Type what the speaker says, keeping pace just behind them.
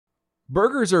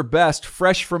Burgers are best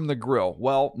fresh from the grill.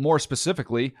 Well, more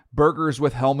specifically, burgers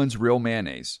with Hellmann's Real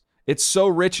Mayonnaise. It's so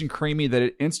rich and creamy that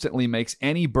it instantly makes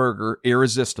any burger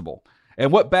irresistible.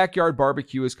 And what backyard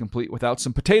barbecue is complete without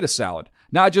some potato salad?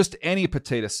 Not just any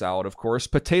potato salad, of course.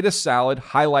 Potato salad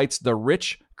highlights the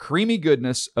rich, creamy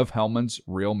goodness of Hellmann's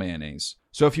Real Mayonnaise.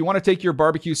 So if you want to take your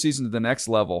barbecue season to the next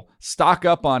level, stock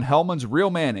up on Hellmann's Real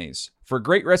Mayonnaise. For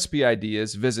great recipe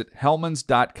ideas, visit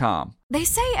hellmanns.com. They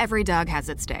say every dog has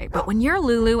its day, but when you're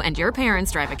Lulu and your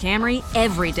parents drive a Camry,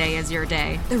 every day is your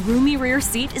day. The roomy rear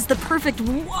seat is the perfect,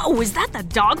 whoa, is that the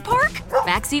dog park?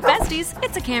 Backseat besties,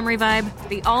 it's a Camry vibe.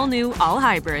 The all-new,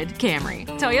 all-hybrid Camry.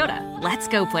 Toyota, let's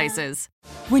go places.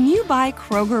 When you buy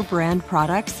Kroger brand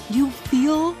products, you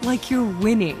feel like you're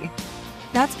winning.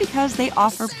 That's because they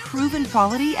offer proven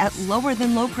quality at lower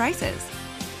than low prices.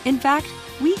 In fact,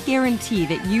 we guarantee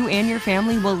that you and your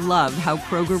family will love how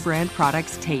Kroger brand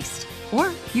products taste,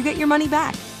 or you get your money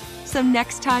back. So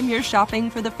next time you're shopping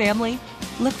for the family,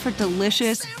 look for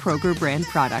delicious Kroger brand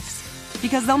products,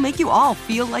 because they'll make you all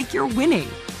feel like you're winning.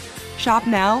 Shop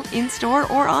now, in-store,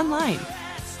 or online.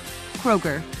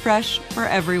 Kroger, fresh for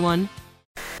everyone.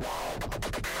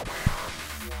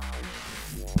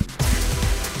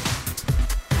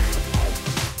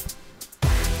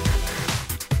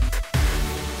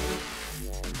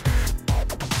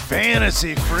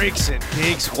 Fantasy freaks and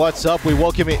geeks, what's up? We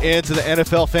welcome you into the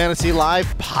NFL Fantasy Live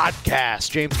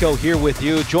podcast. James Coe here with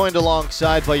you, joined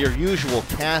alongside by your usual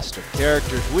cast of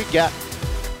characters. We got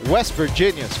West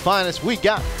Virginia's finest. We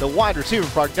got the wide receiver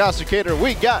prognosticator.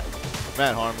 We got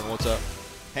Matt Harmon. What's up?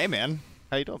 Hey, man.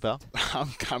 How you doing, pal?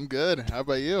 I'm good. How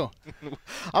about you?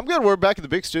 I'm good. We're back in the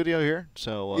big studio here.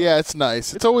 So yeah, it's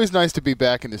nice. It's always nice to be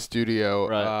back in the studio.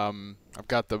 Right. I've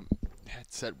got the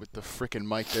headset with the freaking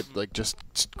mic that just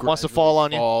wants to fall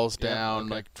on you. Falls Yeah, down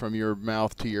okay. like from your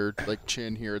mouth to your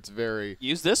chin here. It's very.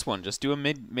 Use this one. Just do a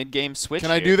mid-game switch.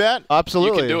 Can I here. do that?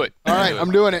 Absolutely. You can do it. All right,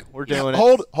 I'm doing it. We're doing it.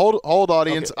 Hold,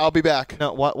 audience. Okay. I'll be back.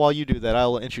 Now, while you do that,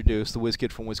 I'll introduce the whiz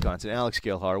kid from Wisconsin, Alex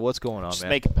Gilhar. What's going on, Just man?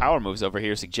 making power moves over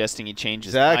here, suggesting he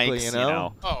changes Exactly, mics, you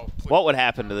know? Oh, What would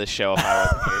happen to this show if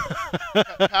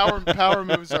I wasn't here? power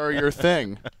moves are your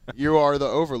thing. You are the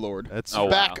overlord. That's Oh,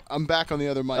 back. wow. I'm back on the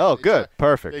other mic. Oh, They good. tried-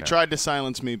 Perfect. They tried to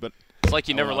silence me, but It's like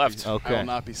you I never will not left. be- Okay. I will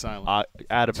not be silent.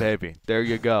 Atta baby. There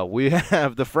you go. We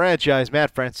have the franchise,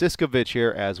 Matt Franciscovich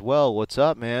here as well. What's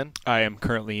up, man? I am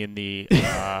currently in the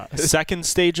second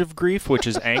stage of grief, which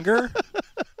is anger.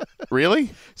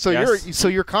 Really? So Yes.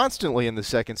 you're constantly in the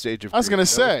second stage of I was grief, going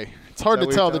to no? say, it's hard Is to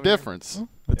that tell what the you're telling me? difference.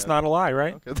 That's not a lie,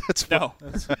 right? Okay, that's No.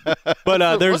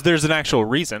 But there's an actual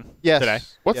reason yes. today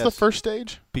What's Yes. the first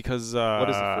stage? because What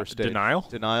is the first stage? denial.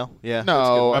 Denial. Yeah.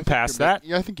 No, I'm I think past you're that.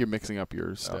 Yeah, I think you're mixing up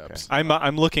your steps.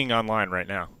 I'm looking online right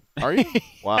now. Are you?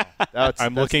 Wow.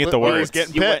 I'm looking at the He was words.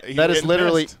 getting You pit. went- He That was is getting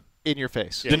literally pissed. in your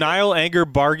face. Denial, anger,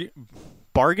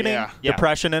 bargaining, Yeah.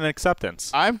 depression, and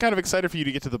acceptance. I'm kind of excited for you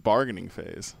to get to the bargaining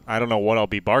phase. I don't know what I'll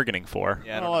be bargaining for.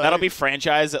 Yeah, Well, that'll be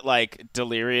franchise at like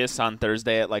Delirious on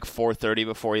Thursday at like 4:30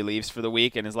 before he leaves for the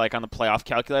week, and is like on the playoff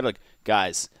calculator. Like,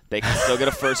 guys, they can still get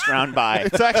a first round bye.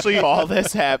 It's actually if all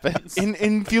this happens. And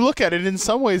if you look at it, in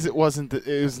some ways, it was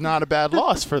not a bad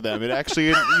loss for them. It actually,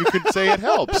 you could say it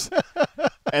helps.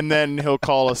 And then he'll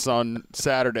call us on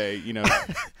Saturday,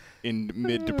 in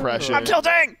mid-depression. I'm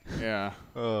tilting. Yeah.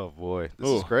 Oh boy. This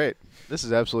Ooh. is great. This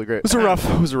is absolutely great.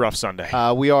 It was a rough Sunday.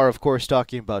 We are, of course,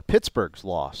 talking about Pittsburgh's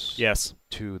loss yes.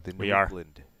 to the New We are.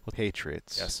 England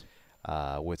Patriots. Yes.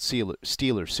 With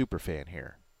Steelers superfan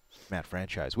here, Matt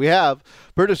Franchise. We have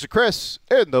producer Chris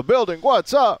in the building.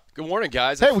 What's up? Good morning,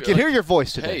 guys. Hey, I we feel can like- hear your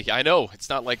voice today. Hey, I know. It's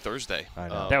not like Thursday. I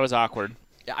know. That was awkward.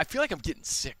 Yeah, I feel like I'm getting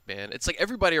sick, man. It's like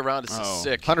everybody around us is Oh,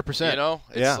 sick. 100%. You know?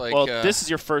 It's Yeah. like, Well, this is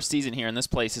your first season here, and this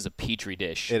place is a petri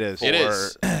dish. It is. For, It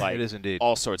is. Like, It is indeed.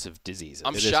 all sorts of diseases.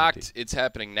 I'm it is shocked indeed. it's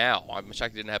happening now. I'm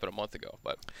shocked it didn't happen a month ago.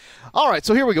 But All right,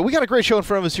 so here we go. We got a great show in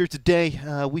front of us here today.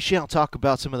 We shall talk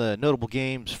about some of the notable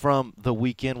games from the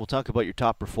weekend. We'll talk about your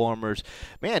top performers.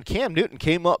 Man, Cam Newton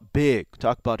came up big.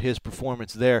 Talk about his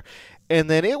performance there. And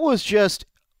then it was just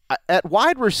at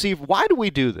wide receiver. Why do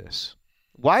we do this?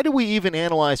 Why do we even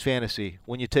analyze fantasy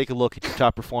when you take a look at your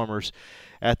top performers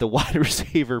at the wide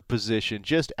receiver position?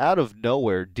 Just out of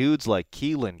nowhere, dudes like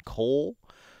Keelan Cole,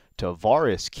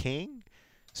 Tavares King,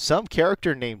 some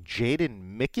character named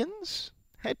Jaden Mickens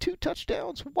had 2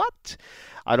 touchdowns. What?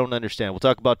 I don't understand. We'll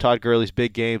talk about Todd Gurley's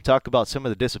big game. Talk about some of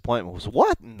the disappointments.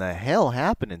 What in the hell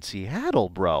happened in Seattle,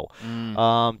 bro?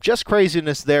 Just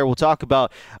craziness there. We'll talk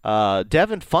about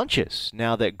Devin Funchess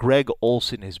now that Greg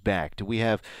Olsen is back. Do we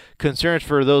have concerns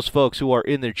for those folks who are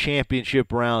in their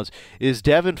championship rounds? Is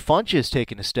Devin Funchess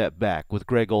taking a step back with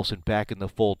Greg Olsen back in the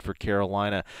fold for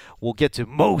Carolina? We'll get to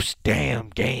most damn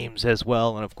games as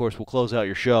well. And, of course, we'll close out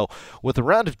your show with a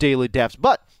round of Daily Daps.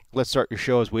 But let's start your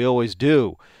show as we always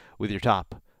do with your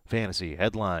top fantasy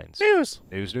headlines. News.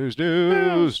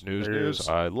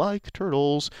 I like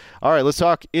turtles. All right, let's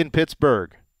talk in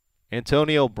Pittsburgh.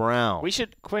 Antonio Brown. We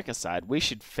should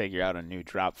figure out a new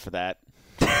drop for that.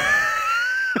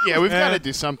 Yeah, we've got to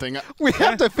do something. We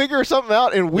have to figure something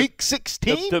out in week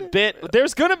 16? The bit.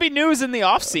 There's going to be news in the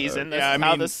offseason. That's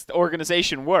how this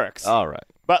organization works. All right.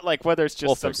 But, like, whether it's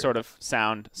just some sort of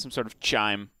sound, some sort of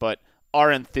chime, but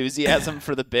our enthusiasm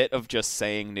for the bit of just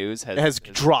saying news has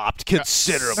dropped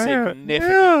considerably.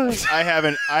 Significantly.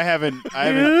 I haven't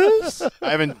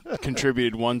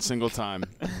contributed one single time.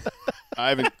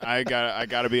 I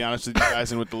got to be honest with you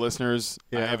guys and with the listeners.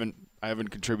 Yeah. I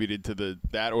haven't contributed to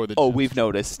that or the. Oh, we've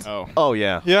noticed. Oh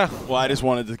yeah. Yeah. Well, I just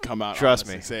wanted to come out. Trust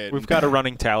me. And say it. We've got a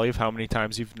running tally of how many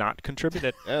times you've not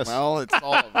contributed. Yes. Well, it's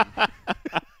all of them.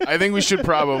 I think we should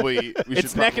probably.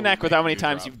 It's neck and neck with how many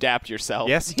times you've dapped yourself.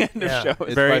 Yes. At the end of show.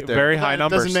 It's very high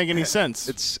numbers. It doesn't make any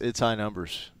sense. It's high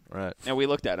numbers. Right. And we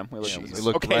looked at them. We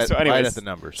looked right at the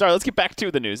numbers. Sorry, let's get back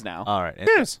to the news now. All right.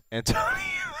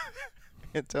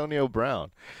 Antonio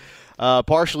Brown.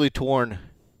 Partially torn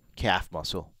calf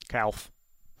muscle. Calf.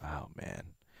 Oh, man.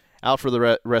 Out for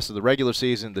the rest of the regular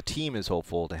season. The team is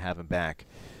hopeful to have him back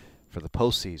for the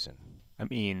postseason. I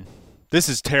mean, this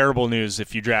is terrible news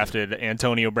if you drafted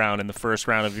Antonio Brown in the first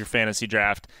round of your fantasy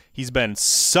draft. He's been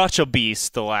such a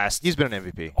beast the last He's been an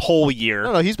MVP. Whole year.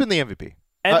 No, he's been the MVP.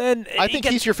 And then I think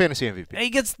he's your fantasy MVP.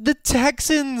 He gets the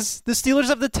Texans. The Steelers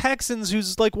have the Texans,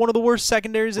 who's like one of the worst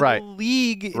secondaries in the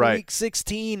league in week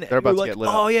 16. They're about to get lit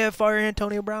up. Oh, yeah, fire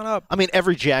Antonio Brown up. I mean,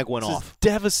 every Jag went off.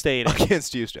 Devastating.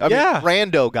 Against Houston. I mean,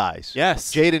 rando guys.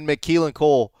 Yes. Jaden McKeelan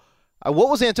Cole. What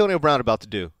was Antonio Brown about to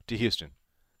do to Houston?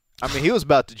 I mean, he was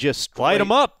about to just light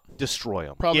him up. Destroy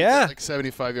him. Probably like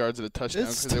 75 yards at a touchdown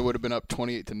because they would have been up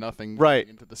 28-0 right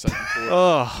into the second quarter.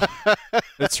 Oh,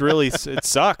 it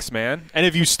sucks, man. And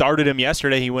if you started him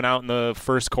yesterday, he went out in the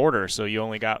first quarter, so you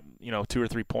only got 2 or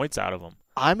 3 points out of him.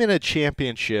 I'm in a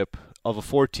championship of a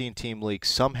 14-team league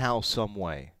somehow, some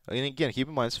way. And again, keep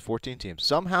in mind it's 14 teams.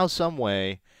 Somehow, some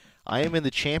way, I am in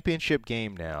the championship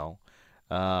game now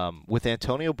with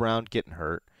Antonio Brown getting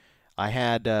hurt. I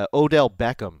had Odell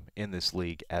Beckham in this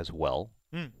league as well.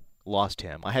 Lost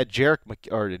him. I had not Jerick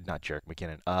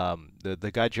McKinnon.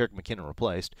 The guy Jerick McKinnon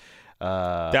replaced.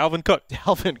 Dalvin Cook.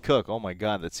 Dalvin Cook. Oh my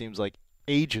God, that seems like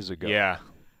ages ago. Yeah.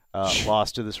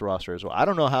 Lost to this roster as well. I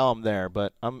don't know how I'm there,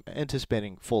 but I'm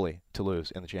anticipating fully to lose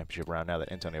in the championship round now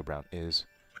that Antonio Brown is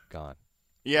gone.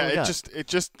 Yeah,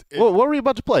 what were we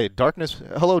about to play? Darkness.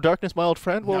 Hello, Darkness, my old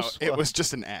friend. It was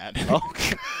just an ad. Oh.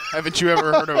 Haven't you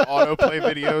ever heard of autoplay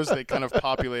videos? They kind of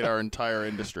populate our entire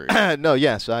industry. No,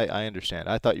 yes, I understand.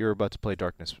 I thought you were about to play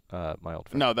Darkness, my old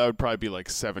friend. No, that would probably be like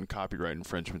 7 copyright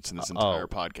infringements, and this entire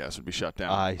podcast would be shut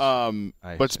down.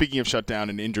 But speaking of shut down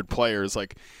and injured players,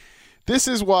 like this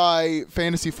is why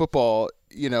fantasy football.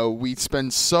 We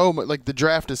spend so much. Like the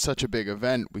draft is such a big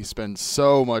event. We spend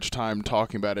so much time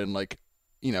talking about it, and like.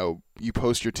 You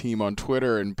post your team on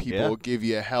Twitter and people give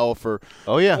you hell for,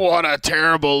 what a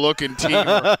terrible looking team.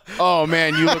 Or, oh,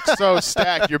 man, you look so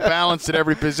stacked. You're balanced at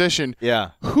every position.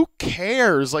 Yeah. Who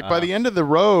cares? Like, by the end of the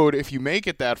road, if you make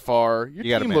it that far,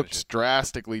 your team looks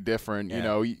drastically different.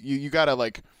 Yeah. You got to,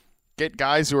 like, get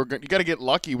guys who are – you got to get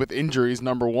lucky with injuries,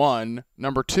 number one.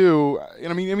 Number two,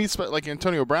 I mean, like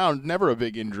Antonio Brown, never a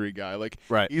big injury guy. Like,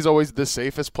 he's always the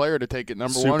safest player to take it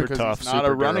number one because he's not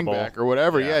a running back or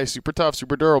whatever. Yeah, he's super tough,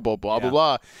 super durable, blah, blah,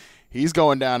 blah. He's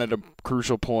going down at a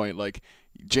crucial point. Like,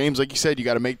 James, like you said, you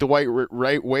got to make the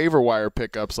right waiver wire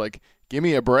pickups. Like, give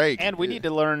me a break. And we need to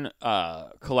learn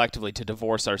collectively to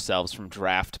divorce ourselves from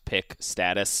draft pick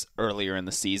status earlier in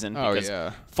the season. Because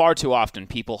far too often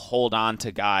people hold on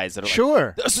to guys that are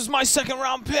like, this is my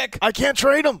second-round pick. I can't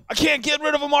trade him. I can't get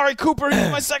rid of Amari Cooper.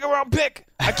 He's my second-round pick.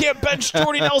 I can't bench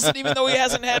Jordy Nelson even though he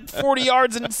hasn't had 40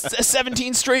 yards in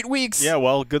 17 straight weeks. Yeah,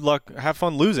 well, good luck. Have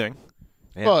fun losing.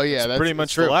 Yeah. Well, yeah, that's pretty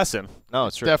much the lesson. No,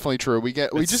 it's true. Definitely true. We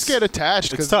just get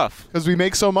attached. It's tough because we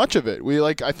make so much of it.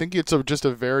 I think it's just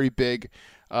a very big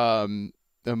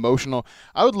emotional.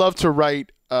 I would love to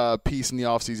write a piece in the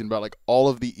offseason about like all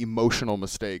of the emotional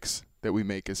mistakes that we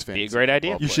make as fans. Be a great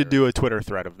idea. You should do a Twitter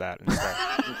thread of that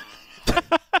instead.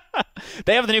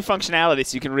 They have the new functionality,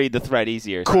 so you can read the thread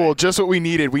easier. Cool. Just what we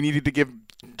needed. We needed to give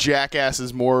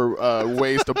jackasses more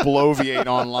ways to bloviate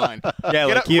online.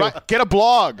 Yeah, get a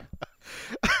blog.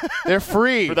 They're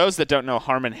free. For those that don't know,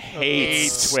 Harmon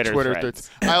hates Twitter threads.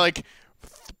 I like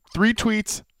 3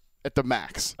 tweets at the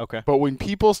max. Okay. But when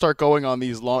people start going on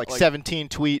these long, like 17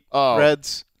 tweet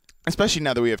threads, especially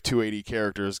now that we have 280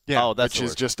 characters. Yeah. Oh, that's which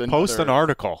is just another, post an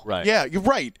article. Right. Yeah, you're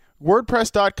right.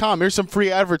 WordPress.com. Here's some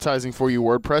free advertising for you,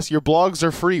 WordPress. Your blogs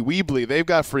are free. Weebly, they've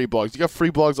got free blogs. You got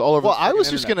free blogs all over. Well, I was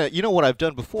internet. just gonna. You know what I've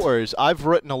done before is I've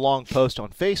written a long post on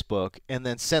Facebook and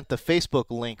then sent the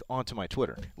Facebook link onto my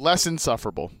Twitter. Less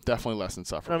insufferable. Definitely less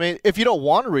insufferable. I mean, if you don't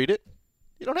want to read it,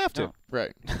 you don't have to. No.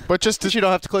 Right. But just you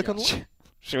don't have to click on the link.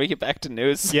 Should we get back to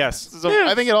news? Yes.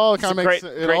 I think it all kind of great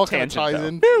ties though.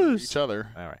 into each other.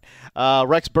 All right.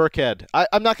 Rex Burkhead.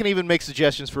 I'm not going to even make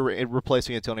suggestions for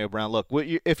replacing Antonio Brown. Look,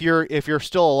 if you're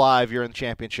still alive, you're in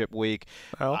championship week.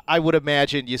 Well. I would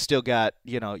imagine you still got,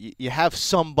 you have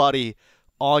somebody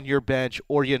on your bench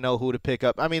or you know who to pick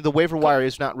up. I mean, the waiver wire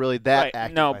is not really that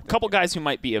active. No, a couple guys who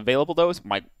might be available, though, is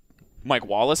Mike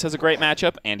Wallace has a great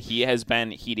matchup, and he has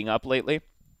been heating up lately.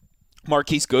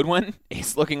 Marquise Goodwin,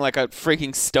 he's looking like a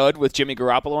freaking stud with Jimmy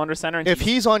Garoppolo under center. If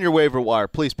he's on your waiver wire,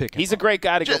 please pick him. He's a great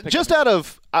guy to go pick. Just out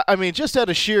of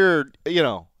sheer,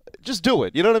 just do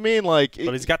it. You know what I mean? Like,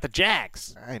 but he's got the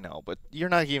Jags. I know, but you're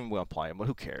not even going to play him. But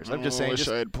who cares? I'm just saying. I wish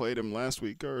I had played him last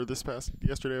week or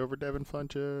yesterday over Devin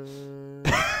Funchess.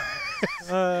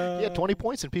 He had 20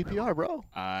 points in PPR, bro.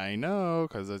 I know,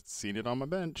 because I've seen it on my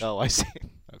bench. Oh, I see.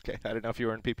 Okay, I didn't know if you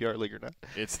were in PPR league or not.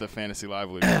 It's the Fantasy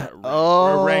Live League.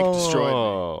 Rank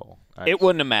destroyed me. It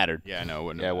wouldn't have mattered. Yeah, no, it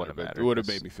wouldn't have mattered. It would have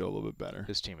made me feel a little bit better.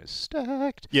 His team is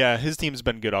stacked. Yeah, his team's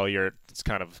been good all year. It's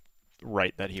kind of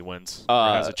right that he wins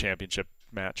or has a championship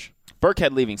match.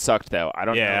 Burkhead leaving sucked, though. I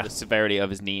don't know the severity of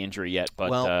his knee injury yet,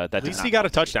 but at least he got a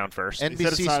touchdown first.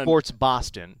 NBC Sports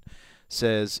Boston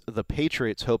says the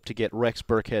Patriots hope to get Rex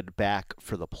Burkhead back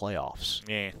for the playoffs.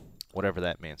 Yeah. Whatever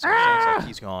that means. So it sounds like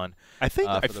he's gone. I feel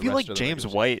like James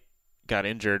White got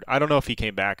injured. I don't know if he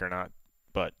came back or not,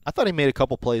 but I thought he made a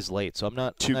couple plays late, so I'm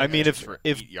not. I mean, if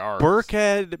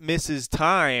Burkhead misses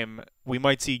time, we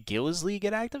might see Gillislee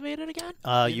get activated again.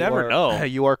 You never know.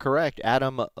 You are correct.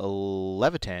 Adam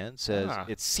Levitan says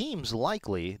it seems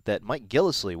likely that Mike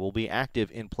Gillislee will be active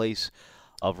in place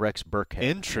of Rex Burkhead.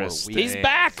 Interesting. He's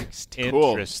back. Cool.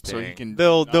 Interesting. So he can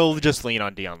they'll just lean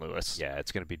on Dion Lewis. Yeah,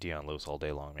 it's going to be Dion Lewis all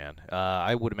day long, man.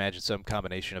 I would imagine some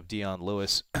combination of Dion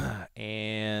Lewis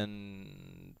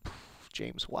and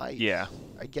James White. Yeah.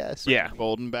 I guess. Yeah.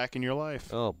 Bolden back in your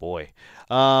life. Oh, boy.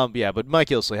 Yeah, but Mike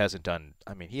Gillislee hasn't done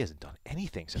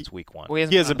anything since week 1.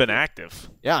 He hasn't been active.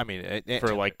 Yeah, I mean.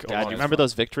 For like God, do you remember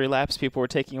those victory laps people were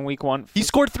taking in week 1? He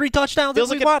scored 3 touchdowns in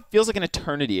week 1. Feels like an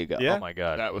eternity ago. Yeah. Oh, my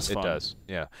God. That was fun. It does,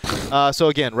 yeah. So,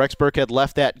 again, Rex Burkhead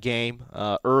left that game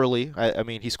early. I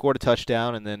mean, he scored a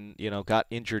touchdown and then, got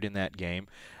injured in that game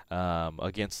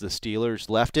against the Steelers.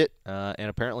 Left it, and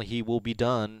apparently he will be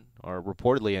done, or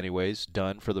reportedly anyways,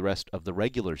 done for the rest of the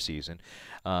regular season.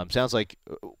 Sounds like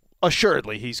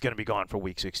assuredly he's going to be gone for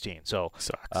Week 16. So,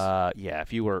 sucks.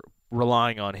 If you were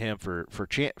relying on him for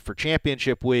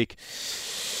championship week,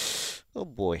 oh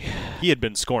boy, he had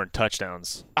been scoring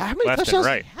touchdowns. How many left touchdowns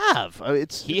and right.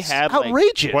 does he have? He had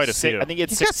outrageous. Like quite a few. I think he had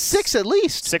He's got 6 at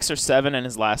least. 6 or 7 in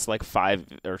his last 5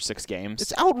 or 6 games.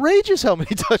 It's outrageous how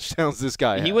many touchdowns this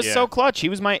guy has. He was so clutch. He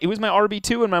was my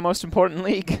RB2 in my most important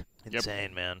league.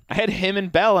 Insane, man. I had him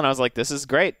and Bell, and I was like, "This is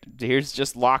great. Here's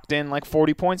just locked in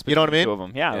 40 points." You know what I mean? Two of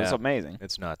them. Yeah, it was amazing.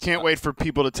 It's nuts. Can't wait for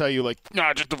people to tell you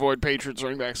just avoid Patriots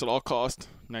running backs at all cost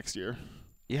next year.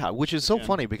 Yeah, which is so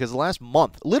funny because the last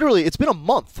month, literally, it's been a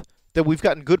month that we've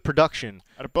gotten good production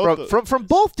from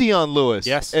both Dion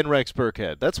Lewis and Rex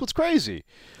Burkhead. That's what's crazy.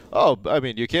 Oh, I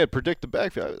mean, you can't predict the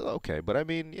backfield. Okay, but I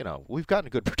mean, we've gotten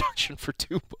good production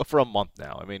for a month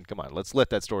now. I mean, come on, let's let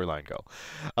that storyline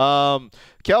go.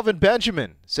 Kelvin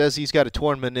Benjamin says he's got a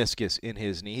torn meniscus in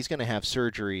his knee. He's going to have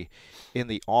surgery in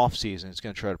the offseason. He's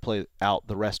going to try to play out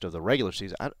the rest of the regular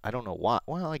season. I don't know why.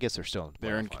 Well, I guess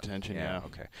they're in contention, yeah.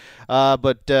 Okay.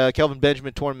 But Kelvin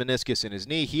Benjamin, torn meniscus in his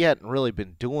knee. He hadn't really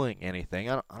been doing anything.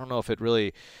 I don't know if it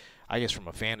really... I guess from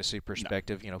a fantasy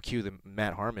perspective, cue the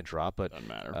Matt Harmon drop, but doesn't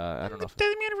matter. I don't know. It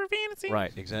doesn't matter for fantasy.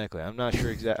 Right, exactly. I'm not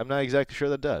sure. I'm not exactly sure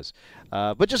that does.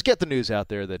 But just get the news out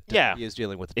there that he is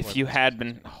dealing with. If you had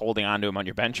been holding on to him on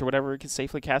your bench or whatever, you could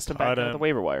safely cast him back on the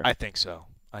waiver wire. I think so.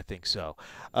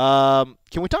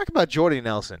 Can we talk about Jordy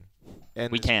Nelson?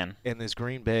 We can. In this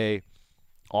Green Bay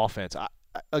offense,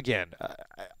 again,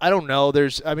 I don't know.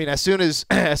 As soon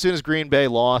as Green Bay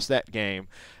lost that game,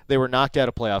 they were knocked out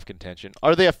of playoff contention.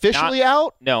 Are they officially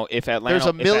out? No. If Atlanta, there's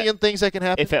a million things that can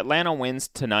happen. If Atlanta wins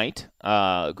tonight,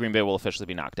 Green Bay will officially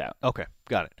be knocked out. Okay,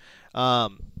 got it.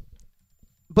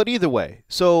 But either way,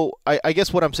 so I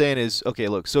guess what I'm saying is, okay,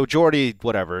 look, so Jordy,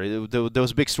 whatever, there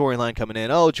was a big storyline coming in.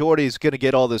 Oh, Jordy's going to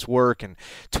get all this work, and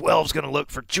 12's going to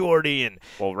look for Jordy. And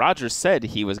well, Rodgers said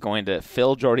he was going to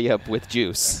fill Jordy up with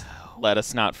juice. Let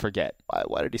us not forget.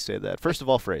 Why did he say that? First of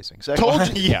all, phrasing.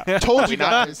 Told you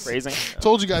guys. Phrasing.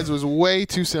 Told you guys it was way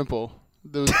too simple.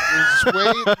 It was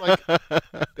way,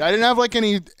 I didn't have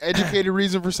any educated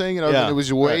reason for saying it. It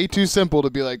was way too simple to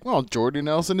be like, well, Jordy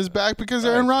Nelson is back because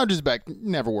Aaron Rodgers is back. It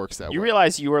never works that way. You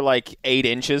realize you were 8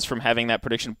 inches from having that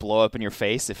prediction blow up in your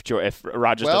face if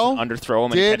Rodgers doesn't underthrow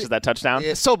him and he catches that touchdown?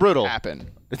 It's so brutal.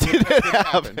 Happen. Did it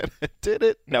happen? Did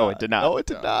it? No, it did not. No, it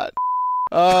did not.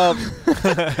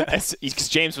 Because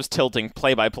James was tilting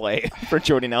play by play for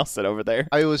Jordy Nelson over there.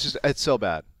 It's so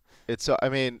bad. It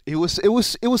was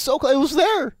so close. It was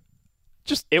there.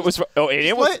 It was lay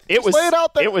it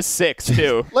out there. It was 6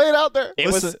 too. Lay it out there.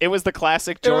 It was the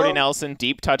classic Jordy Nelson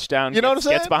deep touchdown. You know what I'm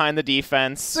saying? Gets behind the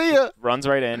defense. See ya. Runs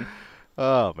right in.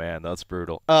 Oh man, that's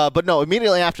brutal. But no,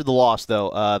 immediately after the loss,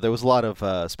 though, there was a lot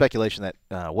of speculation that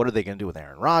what are they going to do with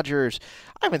Aaron Rodgers?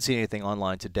 I haven't seen anything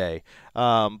online today,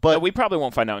 but we probably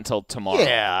won't find out until tomorrow.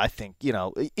 Yeah, I think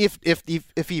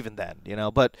if even then,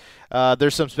 But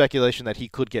there's some speculation that he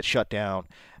could get shut down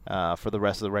for the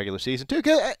rest of the regular season too.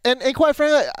 And quite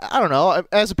frankly, I don't know.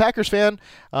 As a Packers fan,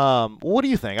 what do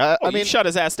you think? I mean, shut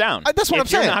his ass down. That's what I'm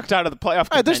saying. If you're knocked out of the playoff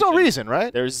contention, there's no reason,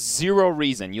 right? There's zero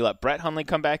reason. You let Brett Hundley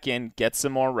come back in, get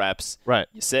some more reps. Right.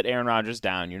 You sit Aaron Rodgers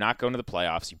down. You're not going to the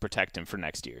playoffs. You protect him for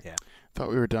next year. Yeah. Thought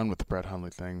we were done with the Brett Hundley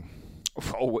thing.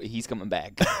 Oh, he's coming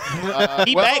back.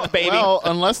 He back, baby. Well,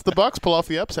 unless the Bucs pull off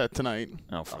the upset tonight.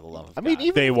 Oh, for the love of God. I mean,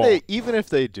 even if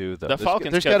they do, though,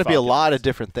 there's got to be a lot of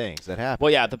different things that happen.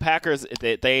 Well, yeah, the Packers,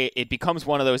 it becomes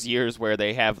one of those years where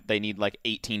they need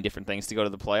 18 different things to go to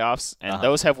the playoffs, and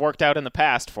those have worked out in the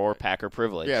past for Packer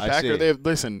privilege. Yeah, Packer.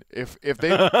 Listen, if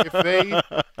the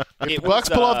Bucs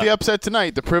pull off the upset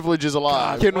tonight, the privilege is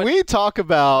alive. Can we talk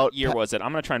about what year was it?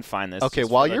 I'm going to try and find this. Okay,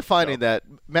 while you're finding that,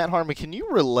 Matt Harmon, can you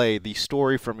relay the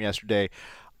story from yesterday?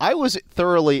 I was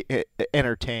thoroughly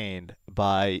entertained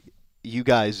by you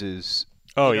guys'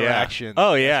 interaction.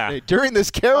 Oh, yeah. During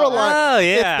this Carolina. Oh,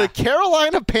 yeah. It's the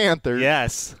Carolina Panthers.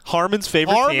 Yes. Harmon's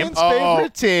favorite team.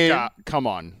 Favorite team. God, come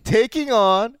on. Taking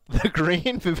on the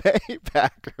Green Bay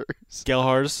Packers.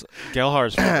 Gelhar's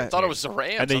I thought it was the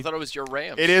Rams. I thought it was your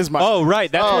Rams. It is my. Oh,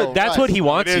 right. That's what he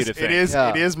wants you to think.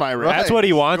 It is my Rams. That's what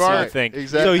he wants you to think.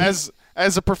 Exactly. So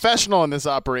as a professional in this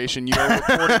operation,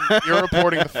 you're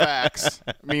reporting the facts.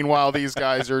 Meanwhile, these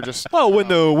guys are just. Oh, when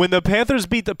the Panthers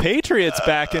beat the Patriots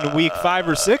back in week 5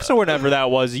 or 6 or whenever that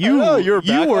was, you were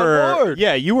on board.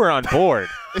 Yeah, you were on board.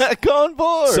 Back on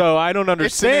board. So I don't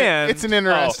understand. It's an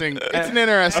interesting.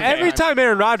 Every time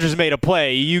Aaron Rodgers made a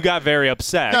play, you got very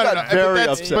upset. No, very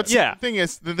upset. But the thing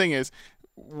is,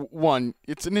 one,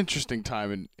 it's an interesting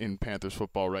time in Panthers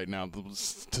football right now,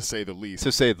 to say the least.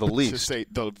 To say the least. To say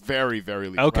the very, very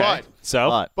least. Okay.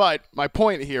 But my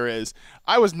point here is,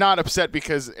 I was not upset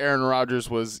because Aaron Rodgers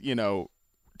was,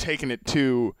 taking it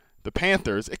to the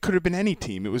Panthers. It could have been any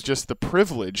team. It was just the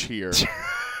privilege here.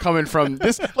 Coming from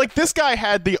this, this guy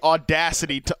had the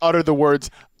audacity to utter the words,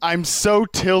 "I'm so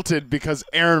tilted because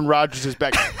Aaron Rodgers is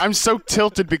back. I'm so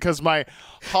tilted because my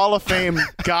Hall of Fame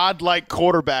godlike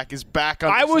quarterback is back on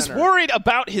the I was center." worried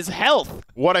about his health.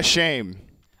 What a shame.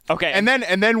 Okay. And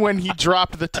then when he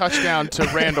dropped the touchdown to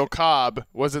Randall Cobb,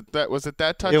 was it that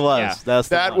touchdown? It was. Yeah.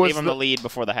 That was gave him the lead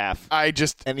before the half. I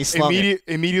just and he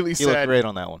immediately he said, looked great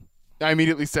on that one. I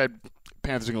immediately said,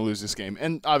 Panthers are going to lose this game,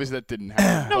 and obviously that didn't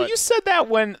happen. No, you said that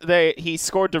when he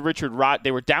scored to Richard Rod.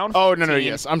 They were down. 15. Oh no,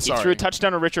 yes, I'm sorry. He threw a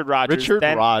touchdown to Richard Rodgers. Then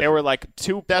there were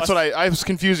 2. That's what I was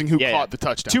confusing. Who caught the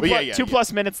touchdown? 2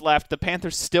 plus minutes left. The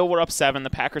Panthers still were up 7. The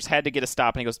Packers had to get a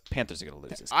stop, and he goes, "Panthers are going to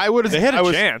lose this." They had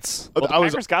a chance. Well, the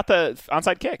Packers got the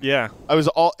onside kick. Yeah,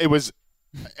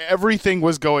 everything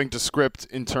was going to script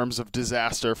in terms of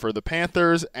disaster for the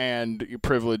Panthers and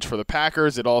privilege for the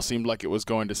Packers. It all seemed like it was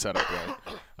going to set up right.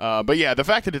 But yeah, the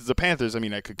fact that it's the Panthers, I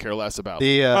mean, I could care less about.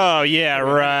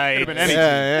 Right. Could have been any team.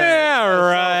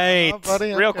 Right.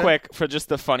 Real quick, for just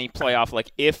the funny playoff,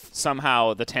 if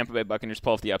somehow the Tampa Bay Buccaneers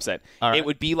pull off the upset, it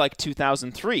would be like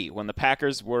 2003 when the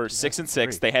Packers were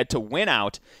 6-6. They had to win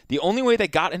out. The only way they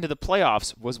got into the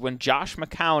playoffs was when Josh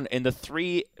McCown and the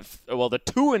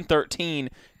 2-13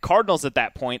 Cardinals at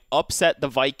that point upset the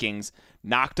Vikings,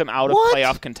 knocked them out of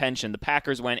playoff contention. The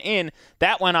Packers went in.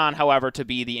 That went on, however, to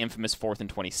be the infamous 4th and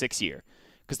 26 year.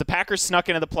 because the Packers snuck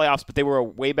into the playoffs, but they were a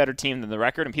way better team than the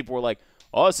record, and people were like,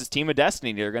 oh, this is Team of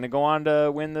Destiny. They're going to go on to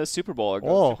win the Super Bowl or go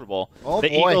to the Super Bowl. Oh, the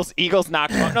boy. Eagles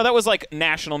knocked them out. No, that was like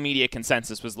national media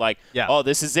consensus was like, Yeah. oh,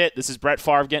 this is it. This is Brett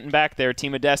Favre getting back there,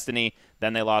 Team of Destiny.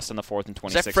 Then they lost on the 4th and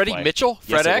 26th Is that Freddie play. Mitchell?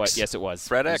 Fred X? Yes, it was.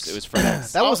 Fred X. It was Fred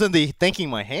X. That was in the thanking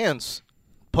my hands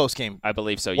post game. I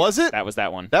believe so. Was yes. it? That was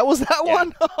that one. That was that Yeah.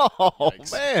 one? Oh,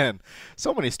 man.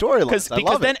 So many storylines. I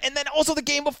love then it. and then also the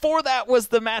game before that was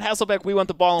the Matt Hasselbeck, we want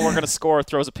the ball and we're going to score,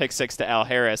 throws a pick six to Al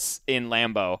Harris in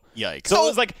Lambeau. Yikes. So it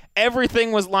was like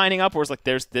everything was lining up where it's like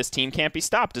this team can't be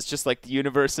stopped. It's just like the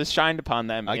universe has shined upon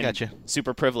them. I in got you.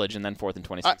 Super privilege, and then 4th and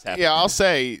 26 happened. Yeah, I'll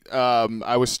say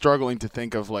I was struggling to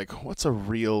think of like what's a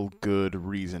real good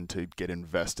reason to get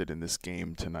invested in this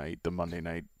game tonight, the Monday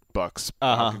night Bucks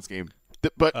Falcons game.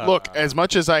 But look, as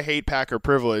much as I hate Packer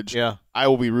privilege, I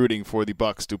will be rooting for the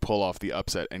Bucks to pull off the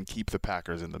upset and keep the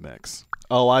Packers in the mix.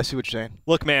 Oh, I see what you're saying.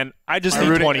 Look, man, I just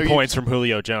need 20 points from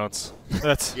Julio Jones.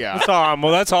 That's all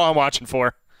I'm watching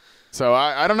for. So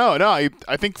I don't know. No,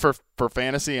 I think for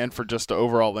fantasy and for just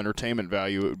overall entertainment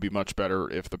value, it would be much better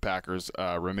if the Packers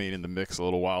remain in the mix a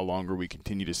little while longer. We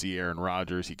continue to see Aaron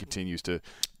Rodgers. He continues to.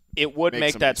 It would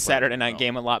make that Saturday night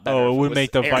game a lot better. Oh, it would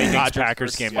make the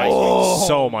Vikings-Packers game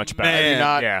so much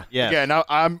better. Yeah. Now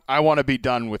I want to be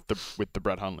done with the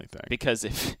Brett Hundley thing, because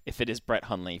if it is Brett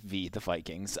Hundley v. the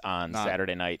Vikings on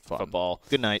Saturday night football,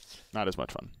 good night. Not as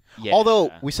much fun. Yeah.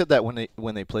 Although we said that when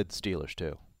they played the Steelers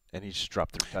too, and he just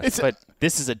dropped their touchdown. But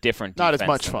this is a different not defense as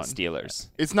much than fun. The Steelers.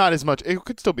 It's not as much. It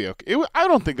could still be okay. I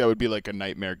don't think that would be like a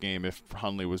nightmare game if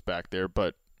Hundley was back there,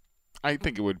 but I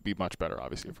think it would be much better,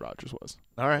 obviously, if Rodgers was.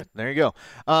 All right, there you go.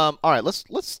 All right, let's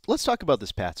talk about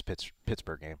this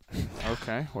Pittsburgh game.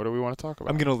 Okay, what do we want to talk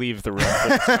about? I'm gonna leave the room for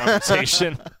this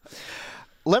conversation.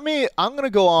 I'm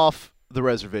gonna go off the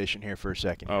reservation here for a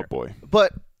second. Oh boy,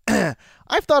 but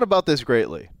I've thought about this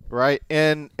greatly, right?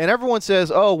 And everyone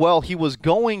says, oh well, he was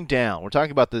going down. We're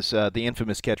talking about this the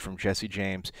infamous catch from Jesse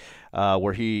James,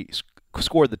 where he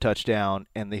scored the touchdown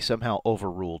and they somehow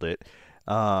overruled it.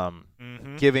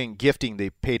 Gifting the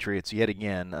Patriots yet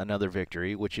again another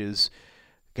victory, which is,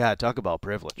 God, talk about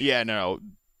privilege. Yeah, no,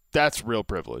 that's real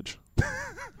privilege.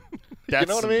 That's you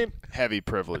know what I mean? Heavy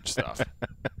privilege stuff.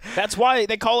 That's why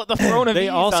they call it the throne of ease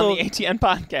on the ATN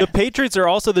podcast. The Patriots are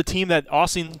also the team that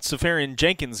Austin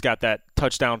Seferian-Jenkins got that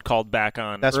touchdown called back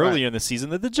on earlier in the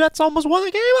season that the Jets almost won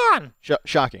the game on.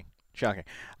 Shocking.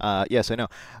 Yes, I know.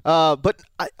 But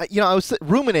I was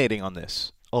ruminating on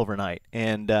this overnight,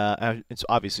 and it's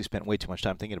obviously spent way too much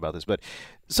time thinking about this. But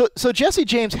so Jesse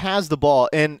James has the ball,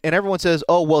 and everyone says,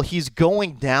 oh well, he's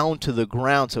going down to the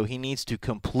ground, so he needs to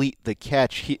complete the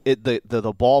catch.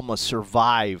 The ball must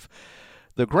survive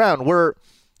the ground.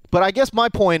 But I guess my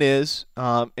point is,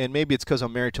 and maybe it's because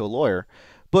I'm married to a lawyer,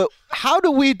 but how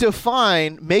do we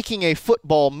define making a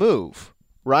football move?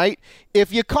 Right?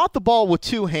 If you caught the ball with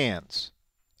two hands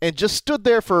and just stood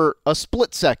there for a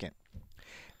split second,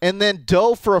 and then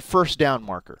dove for a first down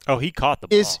marker. Oh, he caught the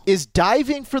ball. Is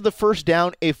diving for the first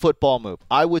down a football move?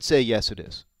 I would say yes, it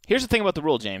is. Here's the thing about the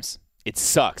rule, James. It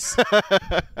sucks.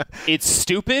 It's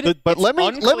stupid. But let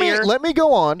me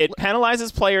go on. It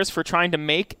penalizes players for trying to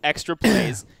make extra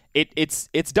plays.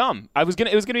 It's dumb. It was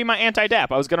gonna be my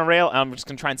anti-DAP. I was gonna rail. I'm just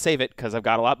gonna try and save it because I've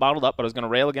got a lot bottled up. But I was gonna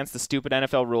rail against the stupid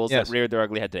NFL rules that reared their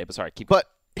ugly head today. But sorry, keep. But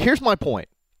here's my point.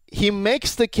 He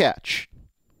makes the catch.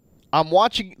 I'm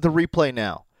watching the replay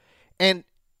now. And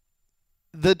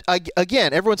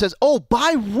again, everyone says, "Oh,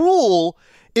 by rule,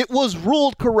 it was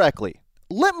ruled correctly."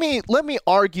 Let me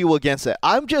argue against that.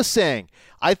 I'm just saying,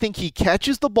 I think he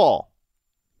catches the ball,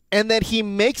 and then he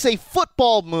makes a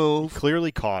football move. He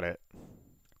clearly caught it.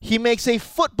 He makes a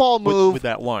football move with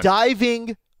that lunge,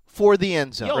 diving for the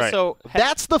end zone.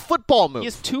 That's the football move. He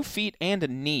has 2 feet and a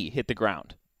knee hit the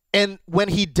ground. And when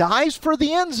he dives for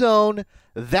the end zone,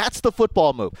 that's the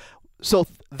football move. So,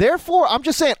 therefore, I'm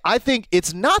just saying, I think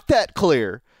it's not that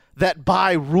clear that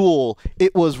by rule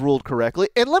it was ruled correctly.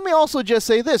 And let me also just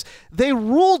say this. They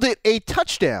ruled it a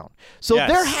touchdown. So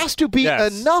there has to be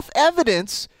enough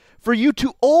evidence for you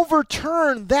to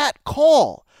overturn that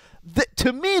call.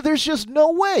 To me, there's just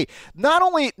no way. Not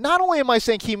only am I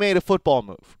saying he made a football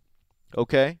move,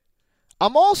 okay?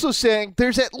 I'm also saying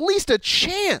there's at least a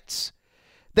chance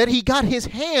that he got his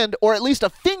hand or at least a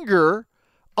finger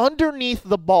underneath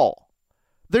the ball.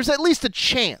 There's at least a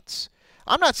chance.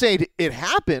 I'm not saying it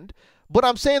happened, but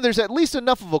I'm saying there's at least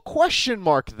enough of a question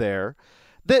mark there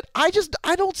that I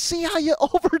don't see how you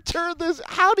overturn this.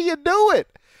 How do you do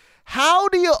it? How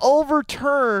do you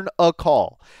overturn a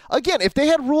call? Again, if they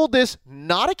had ruled this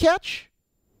not a catch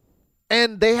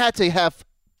and they had to have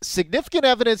significant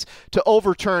evidence to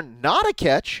overturn not a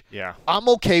catch, I'm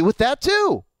okay with that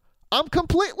too. I'm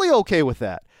completely okay with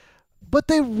that. But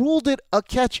they ruled it a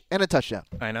catch and a touchdown.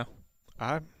 I know.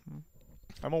 I'm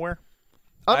aware.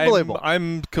 Unbelievable.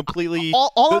 I'm completely.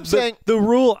 All I'm saying. The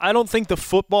rule, I don't think the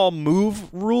football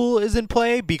move rule is in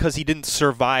play because he didn't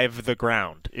survive the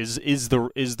ground. Is the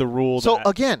rule? So that,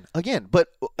 again, but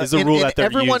is the rule that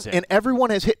they're using. And everyone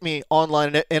has hit me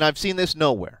online, and I've seen this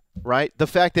nowhere. Right, the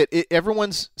fact that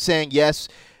everyone's saying yes.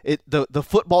 The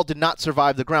football did not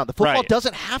survive the ground. The football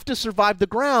doesn't have to survive the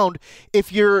ground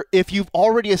if you've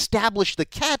already established the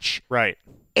catch. Right.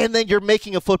 And then you're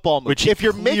making a football move. Which if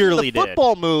you're making the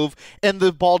football move and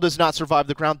the ball does not survive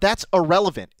the ground, that's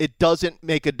irrelevant. It doesn't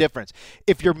make a difference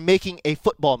if you're making a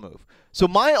football move. So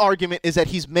my argument is that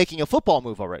he's making a football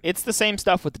move already. It's the same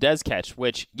stuff with the Dez catch,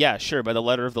 which, yeah, sure, by the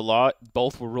letter of the law,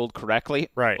 both were ruled correctly.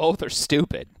 Right. Both are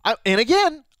stupid. And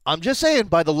again, I'm just saying,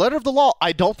 by the letter of the law,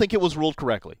 I don't think it was ruled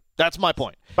correctly. That's my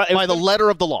point. By the letter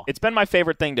of the law. It's been my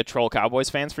favorite thing to troll Cowboys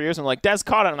fans for years. I'm like, Dez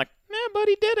caught it. I'm like, but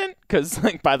he didn't. Because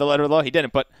by the letter of the law, he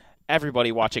didn't. But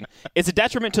everybody watching, it's a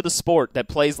detriment to the sport that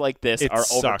plays like this are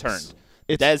overturned.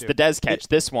 The Dez catch,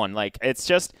 this one, it's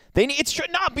just it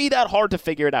should not be that hard to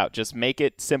figure it out. Just make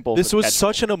it simple. This was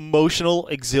such an emotional,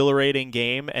 exhilarating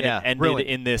game, and it ended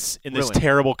in this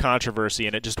terrible controversy,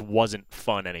 and it just wasn't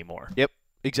fun anymore. Yep.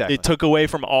 Exactly. It took away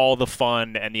from all the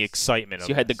fun and the excitement. So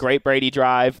you had the great Brady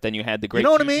drive, then you had the great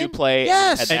Juju play.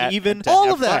 Yes, and even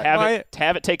all of that. To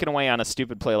have it taken away on a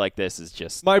stupid play like this is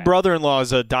just... My brother-in-law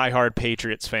is a diehard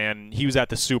Patriots fan. He was at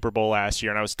the Super Bowl last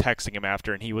year, and I was texting him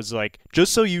after, and he was like,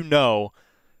 just so you know,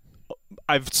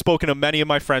 I've spoken to many of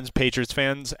my friends, Patriots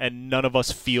fans, and none of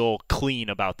us feel clean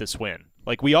about this win.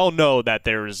 We all know that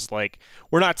there's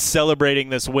we're not celebrating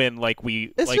this win like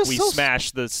we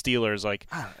smashed the Steelers.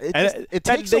 It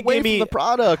takes away from the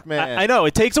product, man. I know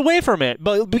it takes away from it,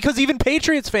 but because even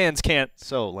Patriots fans can't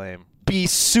be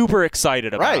super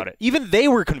excited about it. Even they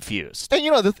were confused.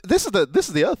 And this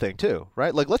is the other thing too,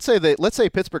 right? Let's say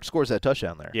Pittsburgh scores that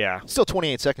touchdown there. Yeah. Still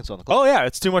 28 seconds on the clock. Oh yeah,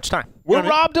 it's too much time. We're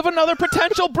robbed of another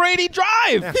potential Brady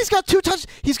drive. Yeah.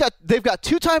 They've got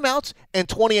 2 timeouts and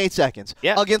 28 seconds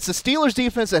against the Steelers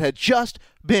defense that had just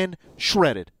been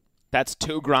shredded. That's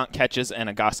 2 Gronk catches and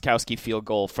a Gostkowski field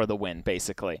goal for the win,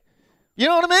 basically. You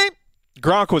know what I mean?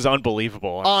 Gronk was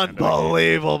unbelievable.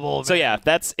 Unbelievable. Man. So yeah,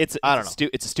 it's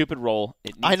a stupid role.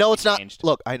 I know it's not.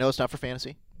 Look, I know it's not for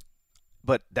fantasy,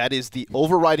 but that is the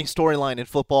overriding storyline in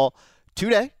football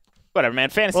today. Whatever, man.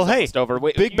 Fantasy's almost over.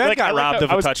 Big Ben got robbed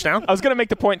of a touchdown. I was going to make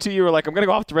the point too. You were like, I'm going to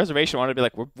go off the reservation. I wanted to be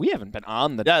like, we haven't been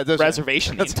on the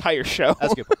reservation the entire show.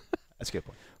 That's a good point. That's a good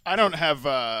point. I don't have.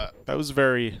 That was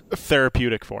very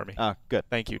therapeutic for me. Good.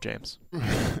 Thank you, James.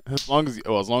 As long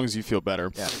as you feel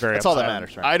better. Yeah, that's all that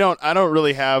matters. Right? I don't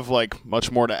really have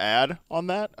much more to add on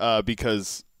that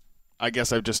because I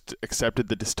guess I've just accepted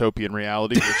the dystopian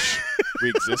reality which we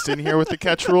exist in here with the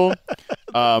catch rule.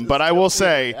 But I will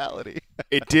say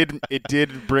it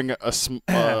did bring a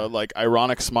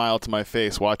ironic smile to my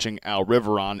face watching Al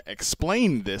Riveron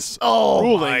explain this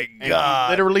ruling. My God,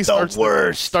 he literally starts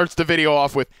the video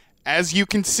off with, "As you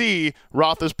can see,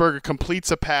 Roethlisberger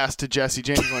completes a pass to Jesse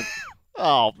James." Like,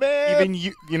 oh man,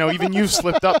 even you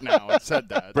slipped up now and said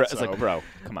that. It's like, bro,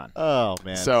 come on. Oh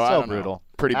man, so brutal.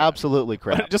 Pretty bad. Absolutely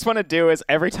crap. What I just want to do is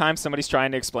every time somebody's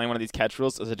trying to explain one of these catch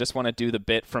rules, I just want to do the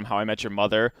bit from How I Met Your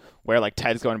Mother where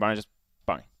Ted's going to Barney, just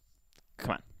Barney,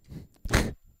 come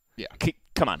on. Yeah.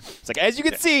 Come on. It's like, as you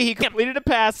can see, he completed a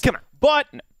pass. Come on. But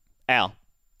Al.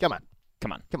 Come on,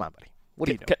 buddy. What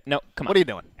are you doing? No, come on. What are you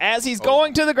doing? As he's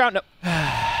going to the ground. No.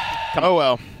 Oh,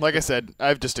 well, like I said,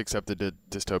 I've just accepted the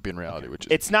dystopian reality, which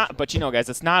is... It's not, but guys,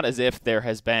 it's not as if there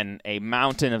has been a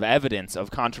mountain of evidence of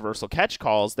controversial catch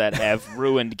calls that have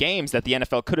ruined games that the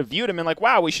NFL could have viewed him and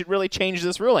wow, we should really change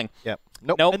this ruling. Yep.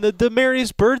 Nope. And the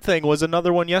Demarius Byrd thing was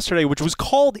another one yesterday, which was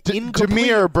called incomplete.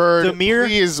 Demir Byrd,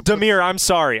 please. Demir, I'm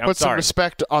sorry. Put some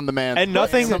respect on the man. And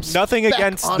nothing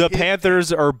against the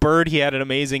Panthers or Byrd. He had an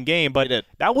amazing game, but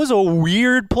that was a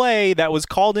weird play that was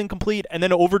called incomplete and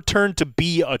then overturned to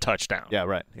be a touchdown. Yeah,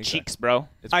 right. Exactly. Cheeks, bro.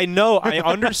 I know. I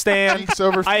understand.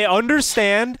 I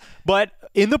understand, but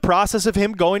in the process of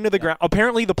him going to the ground,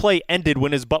 apparently the play ended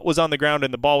when his butt was on the ground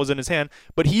and the ball was in his hand,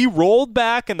 but he rolled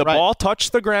back and the ball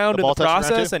touched the ground in the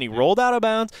process and he rolled out of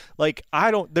bounds.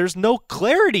 There's no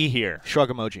clarity here. Shrug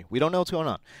emoji. We don't know what's going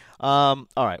on.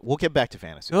 All right, we'll get back to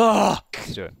fantasy. Ugh.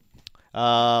 Let's do it.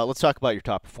 Let's talk about your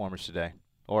top performers today,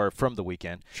 or from the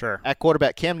weekend. Sure. At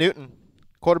quarterback, Cam Newton,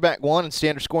 quarterback 1 in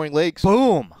standard scoring leagues.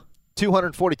 Boom.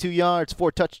 242 yards,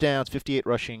 4 touchdowns, 58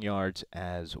 rushing yards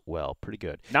as well. Pretty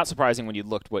good. Not surprising when you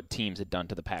looked what teams had done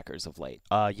to the Packers of late.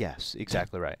 Yes,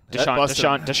 exactly right.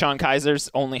 Deshaun Kaiser's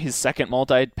only his second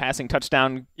multi-passing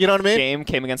touchdown game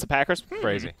came against the Packers.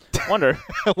 Crazy. Wonder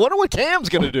what Cam's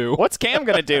going to do. What's Cam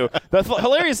going to do? The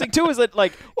hilarious thing, too, is that Cam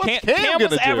was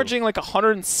gonna averaging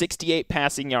 168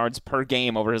 passing yards per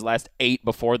game over his last 8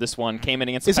 before this one came in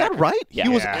against the Packers. Is that right? Yeah. He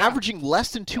was averaging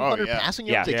less than 200 passing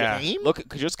yards a game?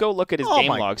 Just go look at his game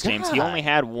logs, James. He only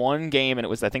had one game, and it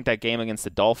was, I think, that game against the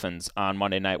Dolphins on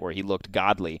Monday night where he looked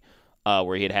godly,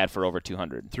 where he had for over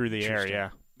 200. Through the air, yeah.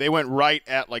 They went right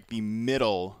at the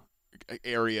middle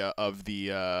area of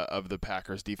the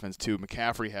Packers defense too.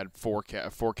 McCaffrey had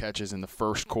four catches in the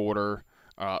first quarter.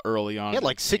 Early on. He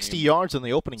had 60 yards in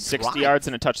the opening 60 drive. yards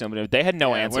and a touchdown. They had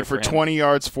no answer went for him. 20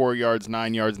 yards, 4 yards,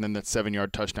 9 yards, and then that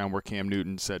 7-yard touchdown where Cam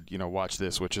Newton said, watch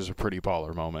this, which is a pretty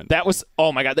baller moment. That was,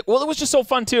 oh my God. Well, it was just so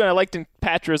fun, too. And I liked in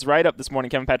Patra's write-up this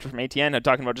morning, Kevin Patra from ATN,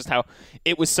 talking about just how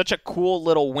it was such a cool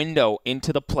little window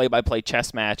into the play-by-play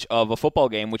chess match of a football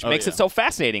game, which makes it so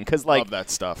fascinating. Love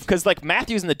that stuff. Because,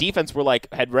 Matthews and the defense were,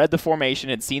 had read the formation,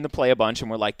 had seen the play a bunch,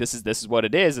 and were like, this is what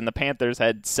it is. And the Panthers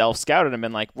had self-scouted and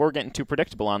been like, we're getting too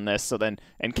predictable on this. So then,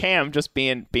 and Cam just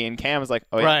being Cam is like,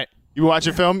 oh, yeah. Right. You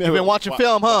watching film? You've been watching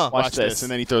film, huh? Watch this.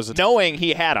 And then he throws it. Knowing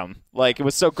he had him. It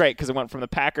was so great because it went from the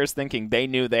Packers thinking they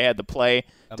knew they had the play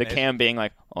to Cam being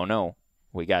like, oh, no,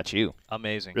 we got you.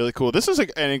 Amazing. Really cool. This is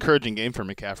an encouraging game for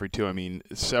McCaffrey, too. I mean,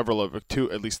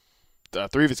 at least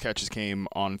 3 of his catches came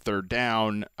on third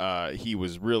down. He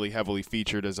was really heavily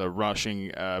featured as a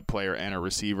rushing player and a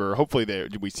receiver. Hopefully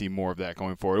we see more of that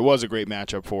going forward. It was a great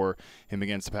matchup for him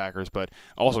against the Packers, but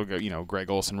also Greg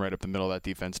Olsen right up the middle of that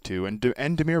defense too, and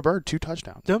Damiere Byrd 2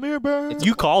 touchdowns. Damiere Byrd.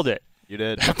 You called it. You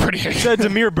did. You said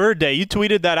Damiere Byrd Day. You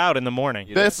tweeted that out in the morning.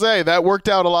 That worked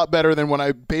out a lot better than when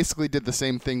I basically did the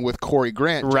same thing with Corey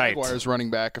Grant, right. Jaguars running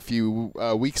back a few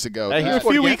weeks ago. He was a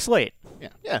few weeks late.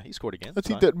 Yeah, he scored again.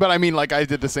 But I mean, I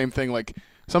did the same thing.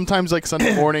 Sometimes,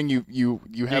 Sunday morning, you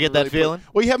get that feeling.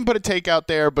 You haven't put a take out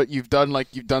there, but you've done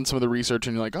some of the research,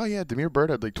 and you're like, oh yeah, Damiere Byrd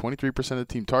had 23% of the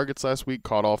team targets last week,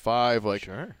 caught all 5.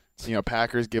 Sure.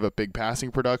 Packers give up big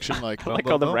passing production. I like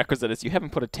all the requisite is you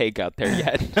haven't put a take out there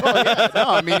yet. No,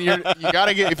 I mean you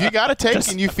gotta get if you got a take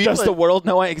and you feel does the world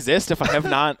know I exist if I have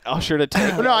not ushered a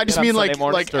take? No, I just mean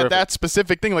at that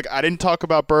specific thing. I didn't talk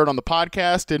about Byrd on the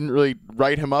podcast, didn't really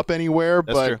write him up anywhere,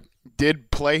 That's but true.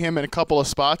 Did play him in a couple of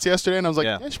spots yesterday, and I was like,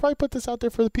 I should probably put this out there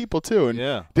for the people too.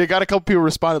 And they got a couple people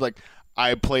responded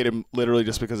I played him literally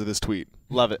just because of this tweet.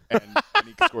 Love it. And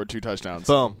he scored 2 touchdowns.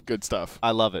 Boom. Good stuff.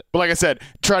 I love it. But like I said,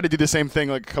 tried to do the same thing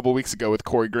a couple weeks ago with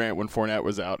Corey Grant when Fournette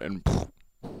was out, and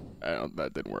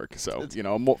that didn't work. So,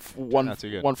 one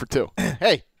for 2.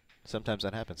 Hey, sometimes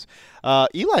that happens.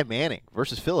 Eli Manning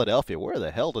versus Philadelphia. Where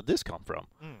the hell did this come from?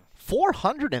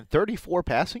 434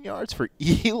 passing yards for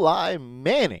Eli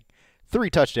Manning. 3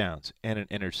 touchdowns and an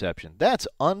interception. That's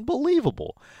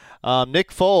unbelievable. Nick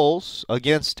Foles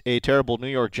against a terrible New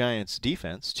York Giants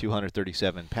defense,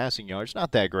 237 passing yards.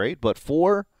 Not that great, but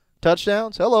 4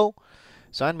 touchdowns. Hello.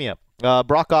 Sign me up.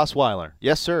 Brock Osweiler.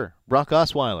 Yes, sir. Brock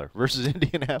Osweiler versus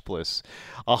Indianapolis.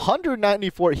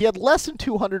 194. He had less than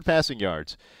 200 passing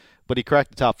yards, but he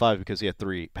cracked the top 5 because he had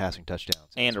 3 passing touchdowns.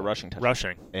 And a rushing touchdown.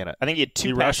 Rushing. I think he had 2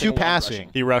 he passing. 2 passing.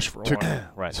 He rushed for 1.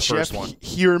 Right. The first one.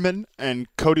 Hierman and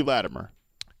Cody Latimer.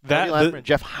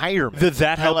 Jeff Heuerman.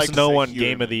 That helps no one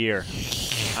game of the year.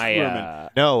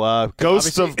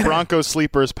 Ghosts of Broncos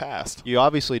sleepers past. You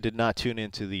obviously did not tune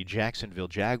into the Jacksonville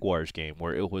Jaguars game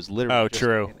where it was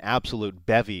literally an absolute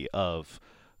bevy of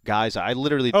guys I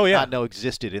literally did not know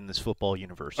existed in this football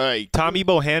universe. Tommy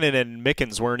Bohannon and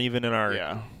Mickens weren't even in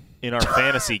our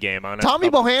fantasy game on it. Tommy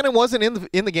Bohannon wasn't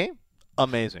in the game?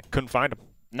 Amazing. Couldn't find him.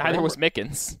 Neither was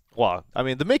Mickens. Well, I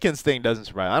mean, the Mickens thing doesn't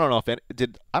surprise. I don't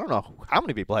know how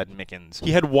many people had Mickens.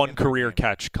 He had 1 career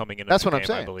catch coming in. That's what game, I'm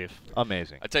saying. I believe.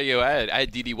 Amazing. I tell you, I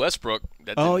had D.D. Westbrook.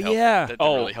 That didn't help. That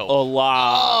didn't really help. A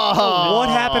lot. What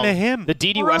happened to him? The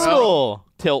D.D. Westbrook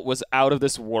tilt was out of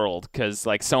this world because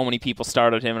so many people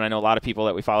started him, and I know a lot of people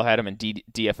that we follow had him in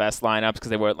DFS lineups because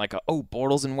they were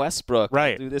Bortles and Westbrook,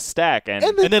 right? Do this stack, and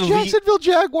then Jacksonville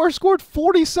Jaguars scored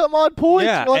 40-some odd points.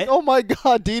 Yeah, oh my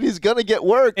God, D's gonna get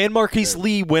work. And Marquise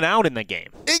Lee went out in the game.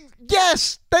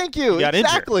 Yes, thank you.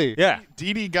 Exactly. Injured. Yeah,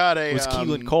 Dede got it was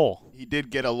Keelan Cole. He did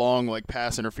get a long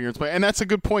pass interference play, and that's a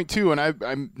good point too. And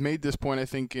I made this point I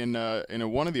think in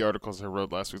one of the articles I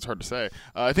wrote last week. It's hard to say.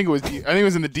 I think it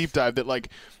was in the deep dive that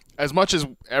as much as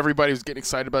everybody was getting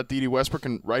excited about Dede Westbrook,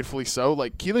 and rightfully so,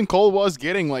 like Keelan Cole was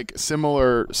getting like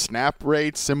similar snap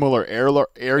rates, similar air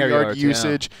yard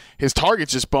usage. Yeah. His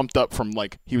targets just bumped up from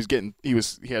like he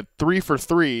had 3 for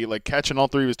 3, like catching all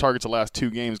 3 of his targets the last 2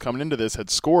 games. Coming into this, had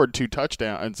scored 2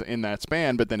 touchdowns in that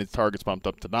span, but then his targets bumped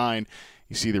up to 9.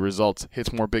 You see the results,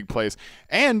 hits more big plays.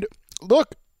 And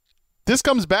look, this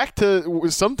comes back to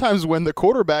sometimes when the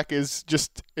quarterback is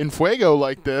just in fuego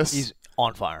like this. He's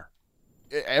on fire.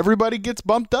 Everybody gets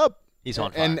bumped up. He's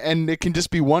on fire. And it can just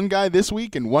be one guy this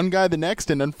week and one guy the next.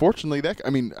 And unfortunately,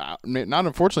 not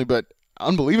unfortunately, but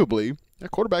unbelievably, that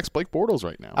quarterback's Blake Bortles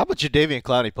right now. How about Jadeveon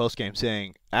Clowney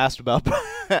postgame asked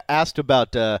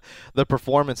about the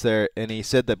performance there, and he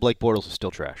said that Blake Bortles is still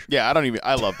trash. Yeah,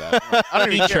 I love that. I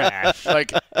don't even trash.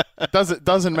 Like,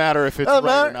 doesn't matter if it's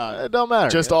right or not. It don't matter.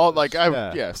 Just yeah. all like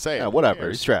say it. Whatever.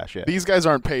 He's trash. Yeah. These guys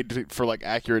aren't paid for like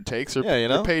accurate takes.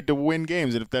 They're paid to win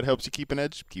games, and if that helps you keep an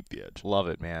edge, keep the edge. Love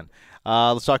it, man.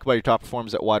 Let's talk about your top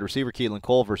performers at wide receiver. Keelan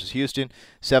Cole versus Houston,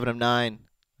 7 of 9.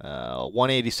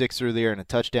 186 through the air and a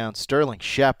touchdown. Sterling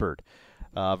Shepard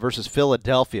versus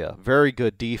Philadelphia. Very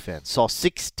good defense. Saw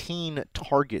 16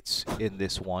 targets in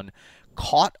this one.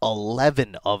 Caught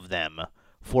 11 of them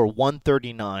for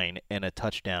 139 and a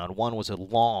touchdown. One was a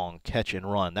long catch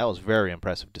and run. That was very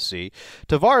impressive to see.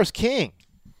 Tavares King,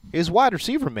 his wide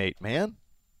receiver mate, man.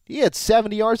 He had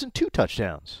 70 yards and 2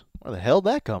 touchdowns. Where the hell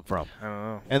did that come from? I don't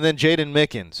know. And then Jaden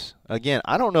Mickens. Again,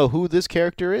 I don't know who this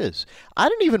character is. I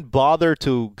didn't even bother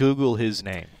to Google his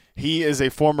name. He is a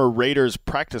former Raiders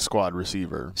practice squad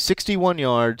receiver. 61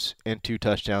 yards and 2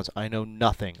 touchdowns. I know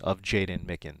nothing of Jaden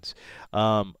Mickens.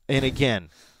 And again,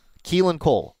 Keelan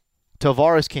Cole,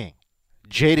 Tavares King,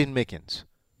 Jaden Mickens.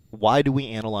 Why do we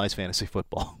analyze fantasy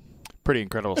football? Pretty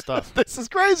incredible stuff. This is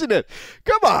craziness.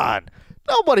 Come on.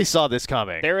 Nobody saw this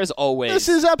coming. There is always... This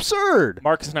is absurd.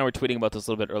 Marcus and I were tweeting about this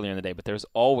a little bit earlier in the day, but there's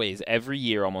always, every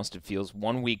year almost, it feels,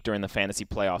 1 week during the fantasy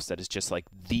playoffs that is just like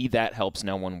the that helps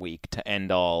no one week to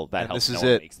end all that helps no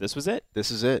one weeks. This was it.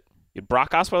 This is it. Brock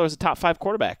Osweiler was a top 5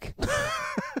 quarterback.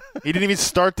 He didn't even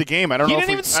start the game. I don't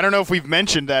know if we've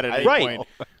mentioned that at any point.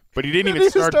 But he didn't even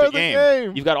start the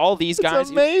game. You've got all these guys.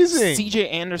 It's amazing. C.J.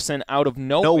 Anderson out of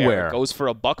nowhere goes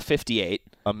for $158.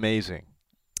 Amazing.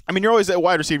 I mean, you're always at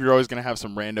wide receiver. You're always going to have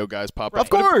some rando guys pop up. Of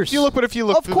course. If you look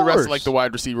through the rest of like the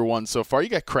wide receiver ones so far, you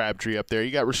got Crabtree up there.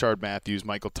 You got Rashard Matthews,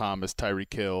 Michael Thomas,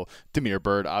 Tyreek Hill, Damiere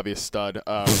Byrd, obvious stud,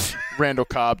 Randall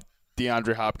Cobb,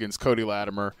 DeAndre Hopkins, Cody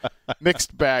Latimer.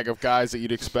 Mixed bag of guys that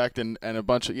you'd expect, and a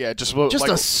bunch of just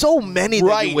like, so many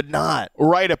that you would not.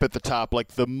 Right up at the top, like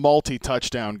the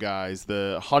multi-touchdown guys,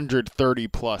 the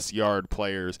 130-plus yard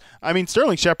players. I mean,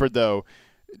 Sterling Shepard, though,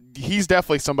 he's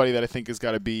definitely somebody that I think has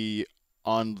got to be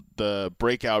on the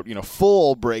breakout,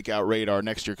 full breakout radar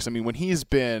next year. Because I mean, when he's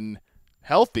been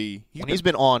healthy, he's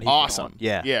been awesome.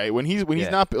 Yeah. When he's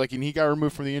not like, and he got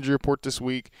removed from the injury report this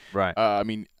week. Right. I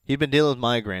mean, he'd been dealing with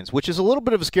migraines, which is a little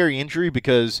bit of a scary injury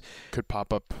because could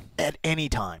pop up at any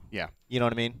time. Yeah. You know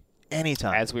what I mean?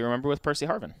 Anytime. As we remember with Percy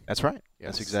Harvin. That's right. Yes.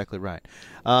 That's exactly right.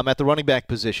 At the running back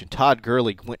position, Todd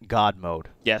Gurley went God mode.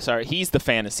 Yeah, sorry. He's the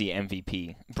fantasy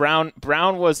MVP. Brown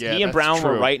was he and Brown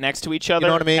were right next to each other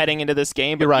heading into this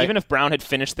game. But even if Brown had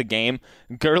finished the game,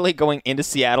 Gurley going into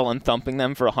Seattle and thumping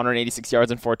them for 186 yards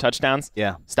and 4 touchdowns.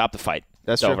 Yeah. Stop the fight.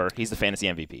 That's over. He's the fantasy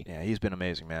MVP. Yeah, he's been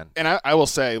amazing, man. And I will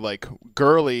say, like,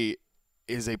 Gurley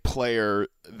is a player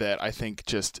that I think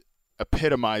just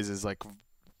epitomizes like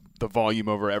the volume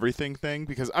over everything thing,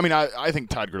 because I mean I think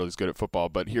Todd Gurley's good at football,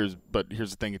 but here's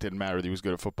the thing, it didn't matter that he was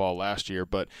good at football last year.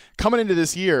 But coming into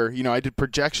this year, I did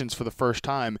projections for the first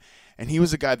time, and he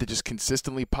was a guy that just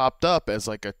consistently popped up as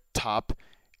like a top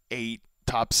 8,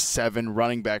 top 7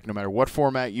 running back no matter what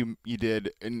format you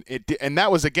did, and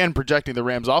that was again projecting the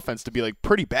Rams offense to be like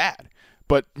pretty bad.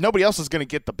 But nobody else is going to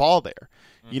get the ball there,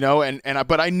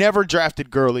 but I never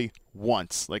drafted Gurley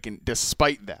once,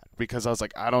 despite that, because I was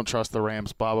like, I don't trust the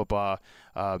Rams, blah, blah,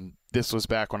 blah. This was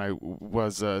back when I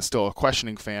was still a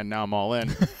questioning fan. Now I'm all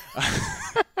in.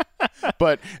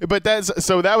 but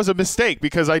that was a mistake,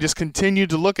 because I just continued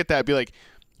to look at that, be like,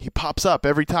 he pops up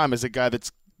every time as a guy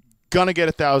that's going to get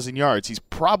 1,000 yards. He's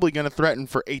probably going to threaten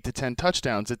for 8 to 10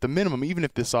 touchdowns at the minimum, even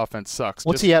if this offense sucks.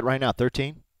 What's he at right now,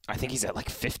 13? I think he's at like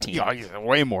 15. Yeah, he's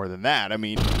way more than that. I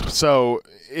mean, so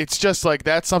it's just like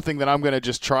that's something that I'm going to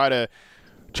just try to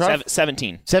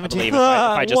 17. 17. If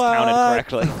I just counted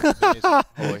correctly.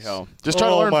 Holy hell. Just try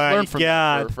to learn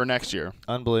from for next year.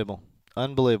 Unbelievable.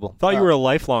 Thought you were a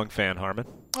lifelong fan, Harmon.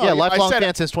 lifelong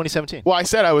fan since 2017. Well, I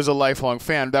said I was a lifelong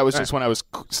fan. That was just when I was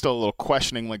still a little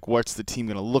questioning, like, what's the team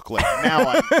going to look like?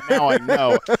 Now I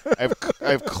know. I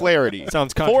have clarity.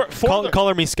 Sounds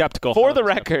color me skeptical. For the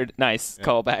record, nice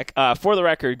callback. For the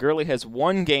record, Gurley has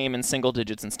one game in single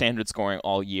digits in standard scoring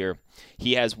all year.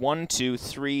 He has 1, 2,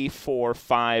 3, 4,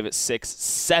 5, 6,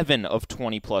 7 of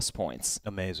 20-plus points.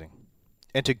 Amazing.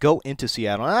 And to go into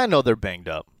Seattle, and I know they're banged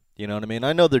up. You know what I mean?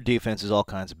 I know their defense is all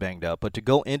kinds of banged up, but to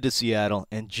go into Seattle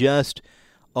and just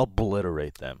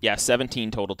obliterate them. Yeah, 17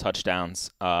 total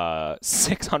touchdowns,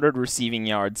 600 receiving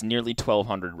yards, nearly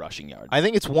 1,200 rushing yards. I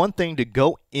think it's one thing to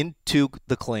go into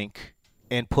the clink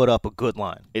and put up a good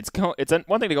line. It's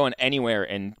one thing to go in anywhere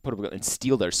and and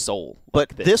steal their soul.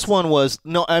 But like this one was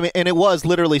and it was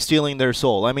literally stealing their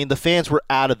soul. I mean, the fans were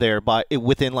out of there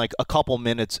within like a couple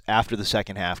minutes after the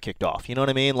second half kicked off. You know what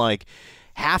I mean? Like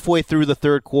halfway through the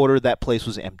third quarter, that place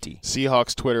was empty.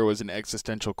 Seahawks Twitter was in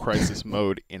existential crisis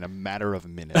mode in a matter of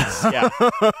minutes. Yeah,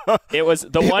 it was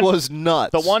It was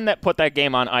nuts. The one that put that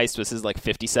game on ice was his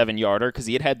 57-yarder because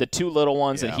he had the two little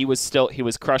ones and he was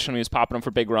crushing them. He was popping them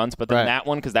for big runs. But then that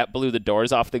one, because that blew the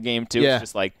doors off the game too. Yeah. It was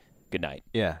just like, good night.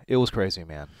 Yeah, it was crazy,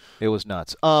 man. It was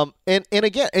nuts. And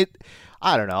again,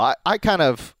 I don't know.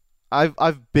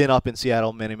 I've been up in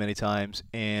Seattle many, many times,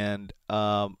 and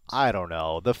I don't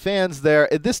know. The fans there,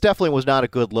 this definitely was not a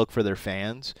good look for their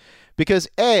fans because,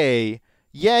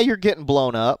 you're getting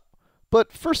blown up,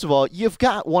 but first of all, you've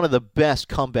got one of the best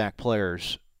comeback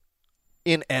players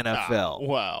in NFL.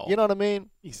 Wow. You know what I mean?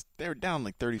 They were down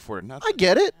like 34-0. I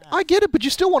get it, but you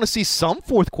still want to see some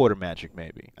fourth quarter magic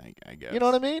maybe. I guess. You know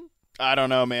what I mean? I don't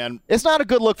know, man. It's not a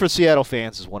good look for Seattle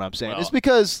fans is what I'm saying. It's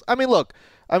because,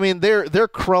 they're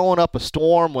crowing up a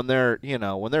storm when they're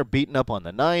beating up on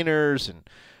the Niners and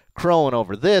crowing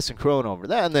over this and crowing over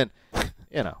that, and then,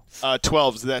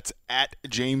 12s, that's at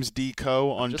James D.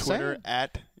 Co. on Twitter, saying.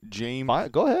 at James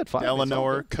Go ahead.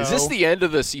 Eleanor Co. Is this the end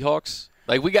of the Seahawks?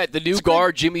 Like, we got the new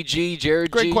guard, Jimmy G,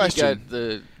 Jared G. Question.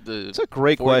 You got it's a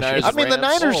great question. The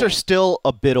Niners are still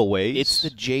a bit away. It's the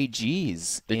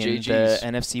JGs in JGs. the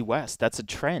NFC West. That's a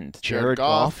trend. Jared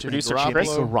Goff, producer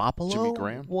Garoppolo, Jimmy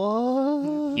Graham.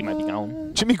 What? He might be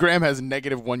gone. Jimmy Graham has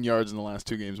 -1 yards in the last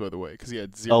 2 games, by the way, because he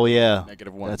had 0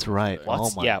 -1. That's right.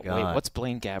 Oh my God. Wait, what's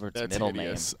Blaine Gabbert's middle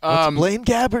hideous. name? What's Blaine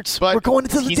Gabbert's? We're going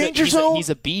into the danger zone. He's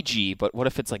a BG, but what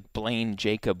if it's like Blaine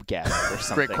Jacob Gabbert or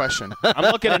something? Great question.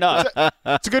 I'm looking it up.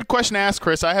 It's a good question to ask,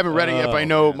 Chris. I haven't read it yet, but I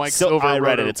know Mike Silver I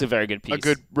read it. It's a very good piece.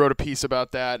 Wrote a piece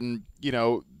about that, and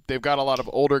they've got a lot of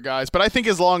older guys. But I think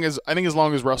as long as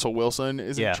Russell Wilson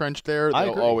is entrenched there,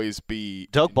 they'll always be.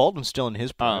 Doug Baldwin's still in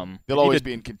his prime. They'll always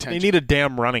be in contention. They need a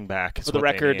damn running back. For the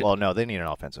record, well, no, they need an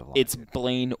offensive line. It's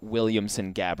Blaine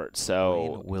Williamson Gabbert,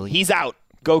 so he's out.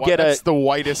 That's the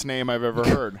whitest name I've ever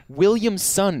heard.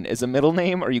 Williamson is a middle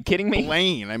name. Are you kidding me?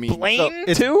 Blaine. I mean, Blaine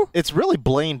too. It's really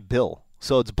Blaine Bill.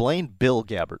 So it's Blaine Bill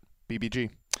Gabbert.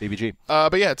 BBG.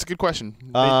 But yeah, it's a good question.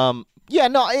 And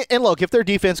look, if their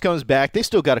defense comes back, they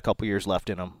still got a couple years left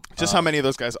in them. Just how many of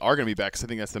those guys are going to be back? Because I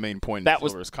think that's the main point. That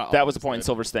was the point in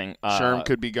Silver's thing. Sherm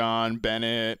could be gone.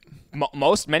 Bennett.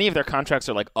 Many of their contracts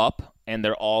are up, and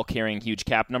they're all carrying huge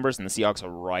cap numbers, and the Seahawks are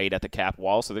right at the cap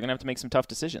wall, so they're going to have to make some tough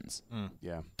decisions.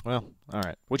 Yeah. Well, all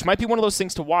right. Which might be one of those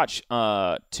things to watch,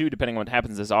 too, depending on what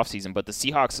happens this offseason. But the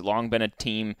Seahawks have long been a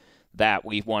team that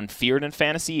we've feared in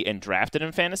fantasy and drafted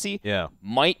in fantasy.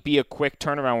 Might be a quick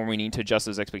turnaround when we need to adjust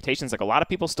those expectations. Like, a lot of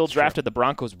people still drafted the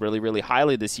Broncos really, really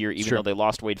highly this year, even though they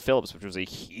lost Wade Phillips, which was a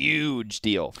huge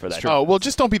deal for that. Oh, well,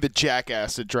 just don't be the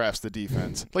jackass that drafts the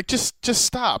defense. Like, just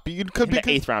stop. You could be the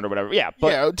 8th round or whatever. Yeah,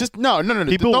 but just no.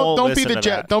 Don't be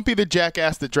the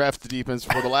jackass that drafts the defense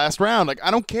for the last round. Like,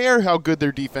 I don't care how good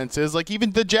their defense is. Like,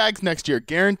 even the Jags next year,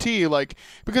 guarantee. Like,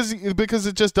 because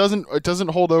it just doesn't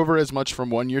hold over as much from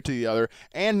one year to the other,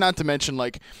 and not to mention,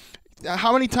 like,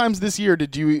 how many times this year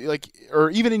did you, or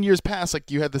even in years past,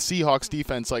 you had the Seahawks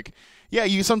defense,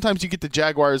 sometimes you get the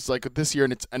Jaguars this year,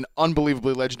 and it's an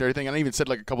unbelievably legendary thing. And I even said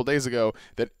a couple days ago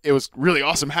that it was really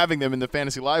awesome having them in the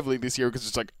Fantasy Live League this year because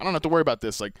it's I don't have to worry about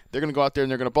this. They're going to go out there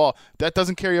and they're going to ball. That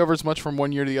doesn't carry over as much from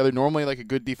one year to the other. Normally, a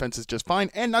good defense is just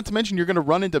fine. And not to mention, you're going to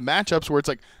run into matchups where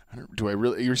it's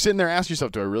you're sitting there asking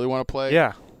yourself, do I really want to play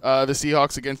the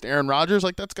Seahawks against Aaron Rodgers?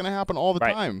 That's going to happen all the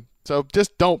time. So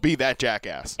just don't be that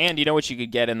jackass. And you know what you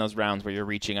could get in those rounds where you're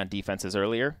reaching on defenses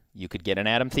earlier? You could get an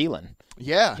Adam Thielen.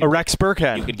 Yeah. A Rex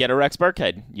Burkhead. You could get a Rex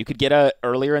Burkhead. You could get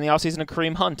earlier in the offseason a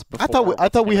Kareem Hunt. I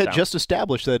thought we had just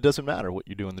established that it doesn't matter what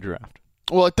you do in the draft.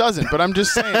 Well, it doesn't, but I'm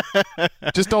just saying,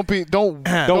 just don't waste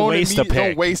a pick.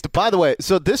 Don't waste a pick. By the way,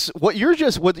 so what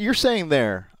you're saying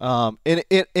there,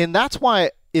 and that's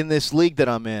why in this league that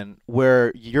I'm in,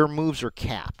 where your moves are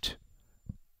capped,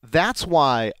 that's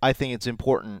why I think it's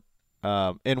important.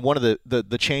 And one of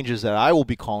the changes that I will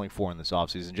be calling for in this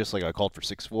offseason, just like I called for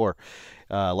 6-4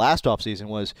 last offseason,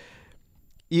 was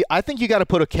I think you got to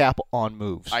put a cap on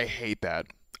moves. I hate that.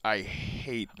 I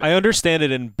understand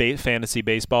it in fantasy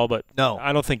baseball, but no,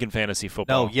 I don't think in fantasy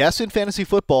football. No, yes, in fantasy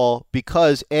football,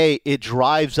 because it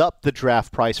drives up the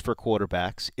draft price for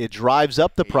quarterbacks. It drives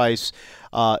up the price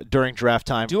during draft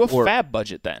time. Do a fab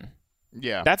budget then.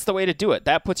 Yeah, that's the way to do it.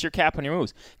 That puts your cap on your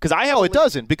moves. Because it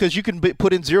doesn't, because you can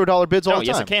put in $0 bids all the time.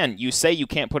 Yes, it can. You say you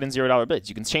can't put in $0 bids.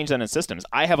 You can change that in systems.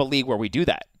 I have a league where we do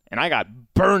that, and I got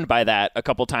burned by that a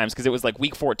couple times because it was like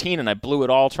week 14, and I blew it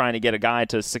all trying to get a guy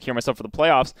to secure myself for the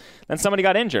playoffs. Then somebody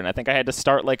got injured, and I think I had to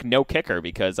start like no kicker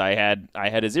because I had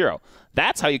a 0.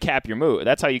 That's how you cap your move.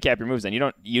 That's how you cap your moves. And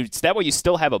that way you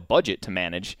still have a budget to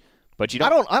manage, but you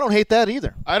don't. I don't hate that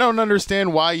either. I don't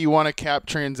understand why you want to cap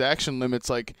transaction limits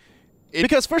like.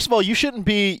 Because first of all, you shouldn't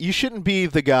be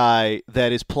the guy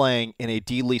that is playing in a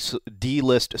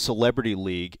D-list celebrity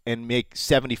league and make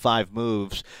 75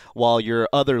 moves while your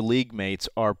other league mates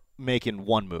are making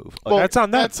one move. Well, that's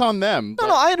on them. That's on them.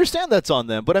 No, I understand that's on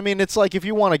them, but I mean, it's like if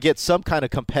you want to get some kind of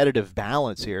competitive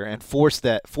balance here and force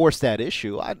that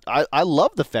issue, I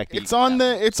love the fact that it's on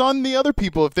the other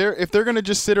people. If they're gonna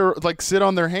just sit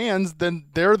on their hands, then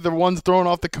they're the ones throwing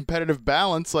off the competitive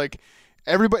balance. Like.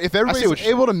 If everybody's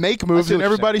able to make moves, then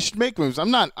everybody should make moves.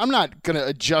 I'm not gonna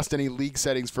adjust any league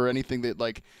settings for anything that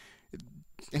like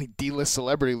any D-list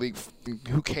celebrity league.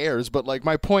 Who cares? But like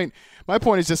my point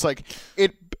is just like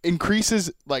it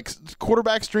increases like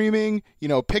quarterback streaming.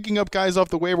 Picking up guys off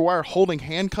the waiver wire, holding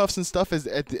handcuffs and stuff as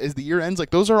the year ends.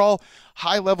 Like those are all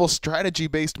high level strategy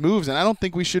based moves, and I don't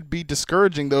think we should be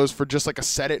discouraging those for just like a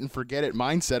set it and forget it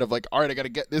mindset of like, all right, I got to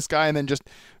get this guy and then just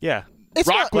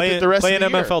rock with it the rest of the year.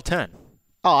 Play an MFL 10.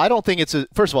 Oh, I don't think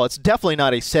first of all, it's definitely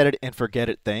not a set it and forget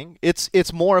it thing.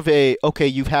 It's more of a, okay,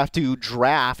 you have to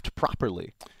draft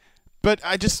properly. But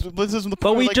this is the point.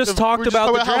 But we just talked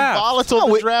about the draft. How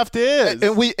volatile the draft is.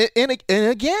 And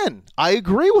again, I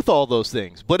agree with all those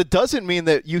things. But it doesn't mean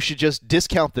that you should just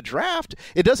discount the draft.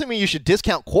 It doesn't mean you should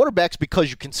discount quarterbacks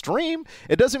because you can stream.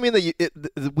 It doesn't mean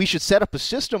that we should set up a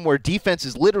system where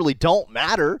defenses literally don't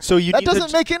matter. So that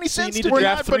doesn't make any sense. You need to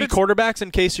draft 3 quarterbacks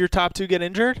in case your top 2 get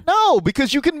injured? No,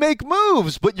 because you can make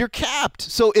moves, but you're capped.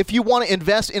 So if you want to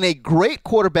invest in a great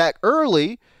quarterback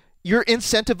early, you're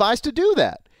incentivized to do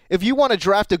that. If you want to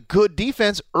draft a good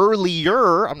defense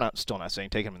earlier, still not saying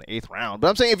take him in the 8th round, but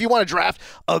I'm saying if you want to draft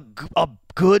a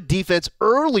good defense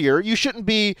earlier, you shouldn't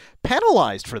be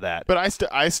penalized for that. But I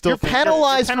still you're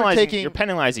penalized for taking. You're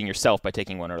penalizing yourself by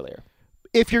taking one earlier.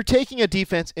 If you're taking a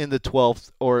defense in the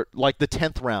 12th or like the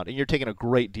 10th round, and you're taking a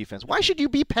great defense, why should you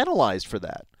be penalized for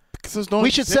that? We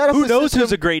should set up Who knows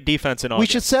who's a great defense in August? We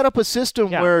should set up a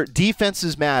system where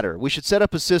defenses matter. We should set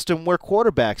up a system where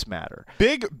quarterbacks matter.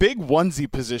 Big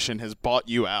onesie position has bought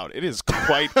you out. It is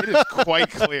quite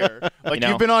clear. Like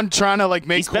you've been on trying to like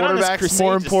make quarterbacks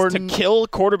more important to kill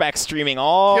quarterback streaming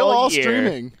all year.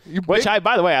 Streaming. Which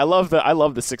by the way, I love the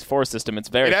 6-4 system. It's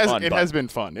very fun. It has been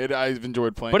fun. I've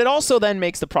enjoyed playing. But it also then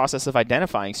makes the process of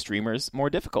identifying streamers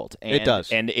more difficult. And, it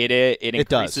does. And it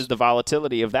increases the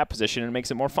volatility of that position and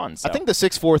makes it more fun. So. I think the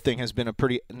 6-4 thing has been a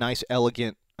pretty nice,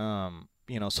 elegant,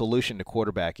 solution to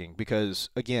quarterbacking because,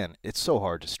 again, it's so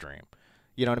hard to stream.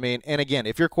 You know what I mean? And, again,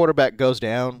 if your quarterback goes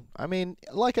down, I mean,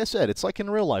 like I said, it's like in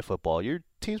real-life football. Your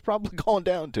team's probably going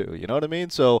down too. You know what I mean?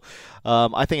 So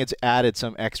I think it's added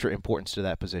some extra importance to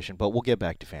that position. But we'll get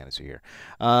back to fantasy here.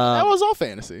 That was all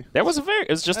fantasy. It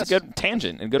was just a good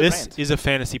tangent and good. This is a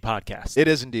fantasy podcast. It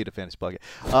is indeed a fantasy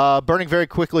podcast. Burning very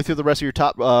quickly through the rest of your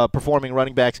top performing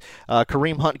running backs.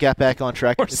 Kareem Hunt got back on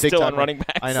track. We're still on running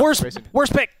backs. I know.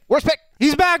 Worst pick.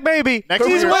 He's back, baby.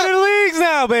 He's winning leagues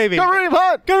now, baby. Kareem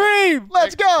Hunt.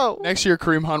 Let's go. Next year,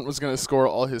 Kareem Hunt was going to score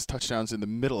all his touchdowns in the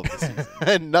middle of the season.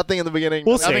 And nothing in the beginning.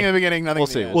 Nothing in the beginning.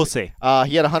 Nothing. We'll see.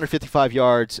 He had 155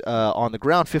 yards on the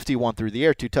ground, 51 through the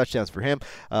air, 2 touchdowns for him.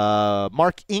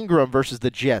 Mark Ingram versus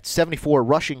the Jets, 74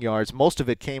 rushing yards. Most of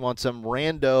it came on some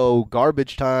rando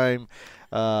garbage time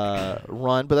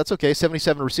run, but that's okay.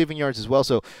 77 receiving yards as well,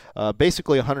 so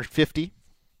basically 150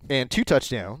 and 2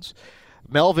 touchdowns.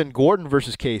 Melvin Gordon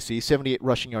versus KC, 78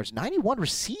 rushing yards, 91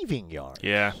 receiving yards.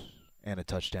 Yeah. And a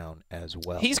touchdown as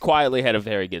well. He's quietly had a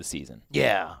very good season.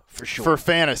 Yeah, for sure. For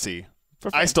fantasy.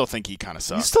 I still think he kind of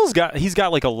sucks. He's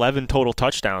got like 11 total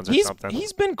touchdowns or something.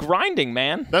 He's been grinding,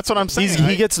 man. That's what I'm saying.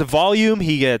 He gets the volume,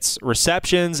 he gets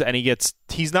receptions, and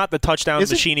he's not the touchdown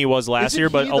machine he was last year,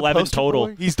 but 11 total.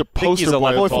 Boy? He's the poster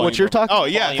boy for what you're talking about. Oh,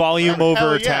 yeah. Volume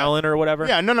over talent or whatever.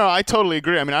 Yeah, no, I totally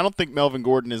agree. I mean, I don't think Melvin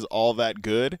Gordon is all that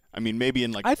good. I mean, maybe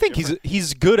in like I think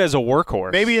he's good as a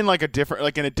workhorse. Maybe in like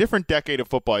in a different decade of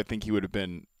football, I think he would have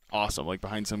been awesome, like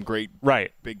behind some great,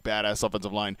 big badass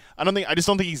offensive line. I just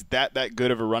don't think he's that good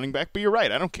of a running back. But you're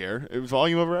right, I don't care. It was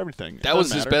volume over everything. That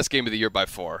was his best game of the year by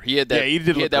far. He had that. He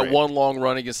had that one long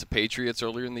run against the Patriots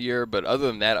earlier in the year. But other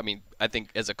than that, I mean, I think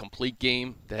as a complete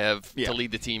game to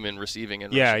lead the team in receiving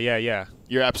and rushing. Yeah.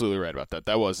 You're absolutely right about that.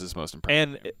 That was his most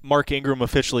impressive. And Mark Ingram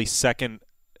officially second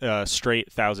straight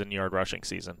 1,000-yard rushing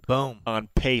season. Boom. On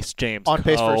pace, James. On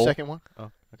pace for a second one?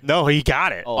 Oh. Okay. No, he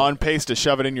got it. On pace to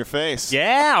shove it in your face.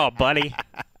 Yeah, buddy.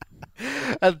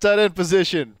 At the tight end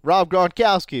position, Rob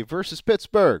Gronkowski versus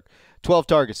Pittsburgh. 12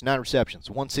 targets, 9 receptions,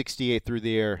 168 through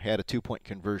the air, had a 2-point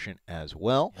conversion as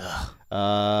well.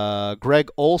 Greg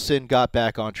Olsen got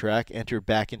back on track, entered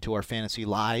back into our fantasy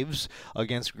lives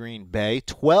against Green Bay.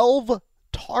 12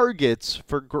 targets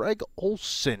for Greg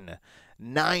Olsen,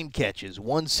 9 catches,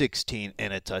 116,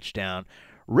 and a touchdown.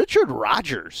 Richard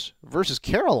Rodgers versus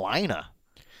Carolina.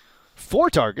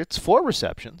 4 targets, 4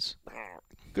 receptions.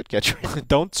 Good catch.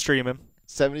 Don't stream him.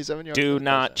 77 yards. Do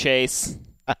not chase.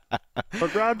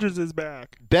 But Rodgers is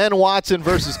back. Ben Watson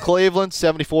versus Cleveland,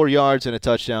 74 yards and a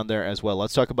touchdown there as well.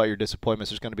 Let's talk about your disappointments.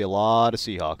 There's going to be a lot of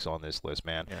Seahawks on this list,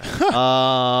 man.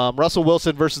 Yeah. Russell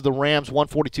Wilson versus the Rams,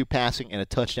 142 passing and a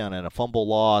touchdown and a fumble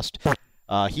lost.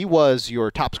 He was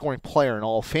your top-scoring player in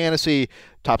all fantasy,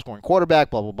 top-scoring quarterback,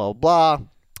 blah, blah, blah, blah.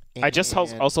 I just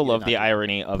also love the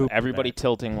irony of everybody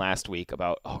tilting last week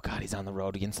about, oh, God, he's on the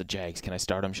road against the Jags. Can I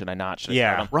start him? Should I not? Should I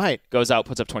start him? Right. Goes out,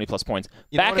 puts up 20-plus points.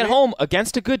 Back at home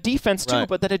against a good defense, too,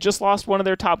 but that had just lost one of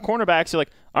their top cornerbacks. You're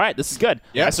like, all right, this is good.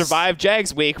 Yes. I survived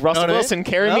Jags week. Russell Wilson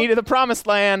carried me to the promised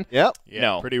land. Yep. Yeah,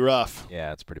 no. Pretty rough.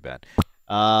 Yeah, it's pretty bad.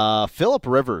 Phillip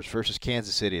Rivers versus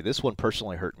Kansas City. This one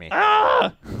personally hurt me.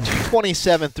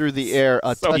 27 through the air,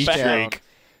 a touchdown.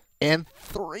 And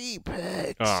 3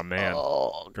 picks. Oh, man.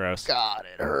 Oh, gross. God,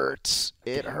 it hurts.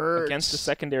 It hurts. Against a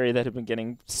secondary that had been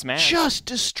getting smashed. Just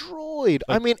destroyed.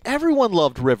 I mean, everyone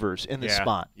loved Rivers in this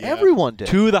spot. Yeah. Everyone did.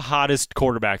 2 of the hottest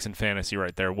quarterbacks in fantasy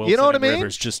right there. Wilson know what and I mean?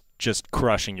 Rivers just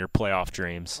crushing your playoff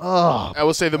dreams. Oh, I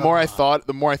will say the more I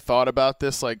thought about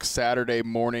this, like Saturday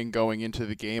morning going into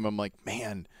the game, I'm like,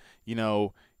 man,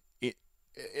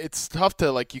 it's tough to,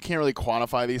 like, you can't really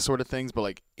quantify these sort of things, but,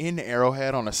 like, in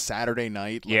Arrowhead on a Saturday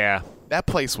night, like, that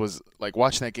place was, like,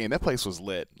 watching that game, that place was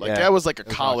lit. Like, that was like a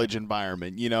college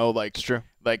environment, like, it's true.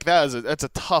 Like, that's a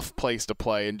tough place to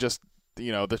play, and just,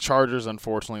 the Chargers,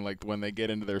 unfortunately, like, when they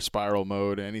get into their spiral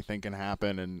mode, anything can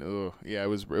happen, and, it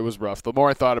was rough. The more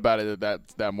I thought about it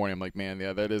that morning, I'm like, man,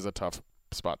 that is a tough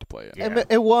spot to play in. Yeah.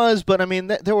 It was, but, I mean,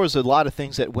 there was a lot of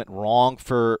things that went wrong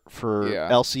for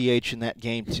LCH in that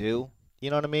game, too. You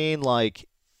know what I mean? Like,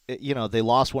 they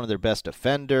lost one of their best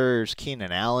defenders.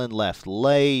 Keenan Allen left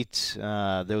late.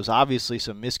 There was obviously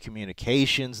some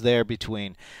miscommunications there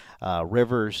between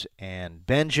Rivers and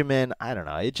Benjamin. I don't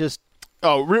know. It just...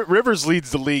 Oh, Rivers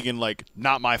leads the league in, like,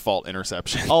 not my fault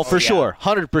interception. Oh, for sure.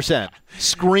 100%.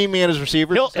 Screaming at his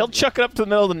receivers. He'll chuck it up to the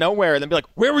middle of nowhere and then be like,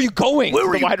 where were you going? Where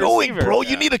were you going, bro?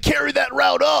 You need to carry that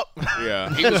route up.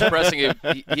 Yeah. He was pressing it.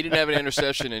 He didn't have an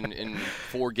interception in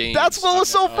 4 games. That's what was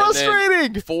so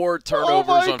frustrating. 4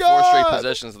 turnovers on 4 straight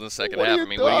possessions in the second half. I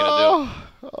mean, what are you going to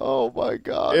do? Oh, my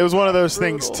God. It was one of those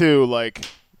things, too, like,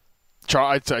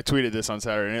 I tweeted this on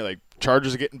Saturday night, like,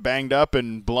 Chargers are getting banged up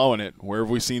and blowing it. Where have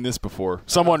we seen this before?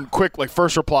 Someone quick, like,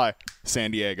 first reply, San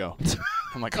Diego.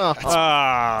 I'm like, come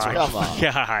on.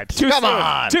 God.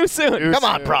 Too soon. Come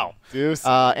on, bro.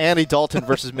 Andy Dalton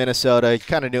versus Minnesota. You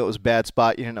kind of knew it was a bad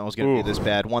spot. You didn't know it was going to be this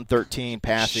bad. 113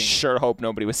 passing. Sure hope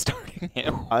nobody was starting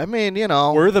him. I mean,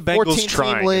 were the Bengals 14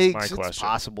 trying? Leagues, is my question. It's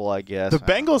possible, I guess. The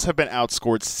Bengals have been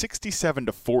outscored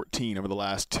 67-14 over the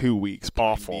last 2 weeks.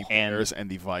 Awful. The Bears and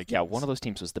the Vikings. Yeah, one of those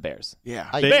teams was the Bears. Yeah.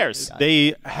 The Bears.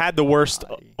 They had the worst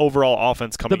overall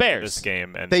offense coming into this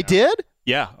game. And they did?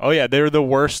 Yeah. Oh, yeah. They're the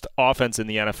worst offense in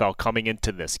the NFL coming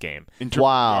into this game. In terms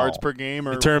of yards per game?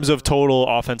 Or in terms of total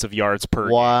offensive yards per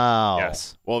game. Wow.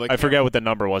 Yes. Well, I forget what the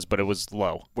number was, but it was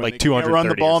low. Like 230 can't run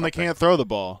the ball and they something. can't throw the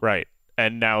ball. Right.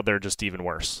 And now they're just even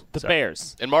worse. The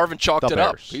Bears. And Marvin chalked The it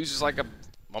up. Bears. He was just like,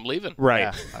 I'm leaving. Right.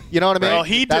 Yeah. You know what I mean?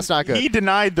 Well, that's not good. He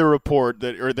denied the report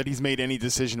that he's made any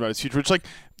decision about his future. Which, like,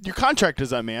 your contract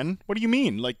is up, man. What do you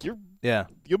mean? Like, you'll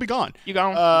be gone. You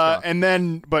gone. And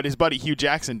then, but his buddy Hugh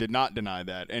Jackson did not deny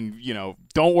that. And,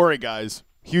 don't worry, guys.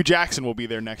 Hugh Jackson will be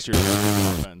there next year for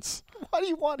the offense. Why do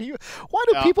you want Hugh? Why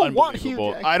do people want Hugh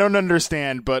Jackson? I don't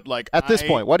understand, but at this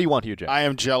point, why do you want Hugh Jackson? I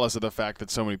am jealous of the fact that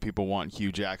so many people want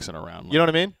Hugh Jackson around. You know what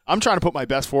I mean? I'm trying to put my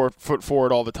best foot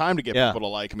forward all the time to get people to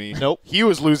like me. Nope. He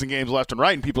was losing games left and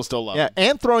right, and people still love him.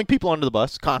 And throwing people under the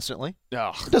bus constantly.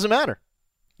 Ugh. It doesn't matter.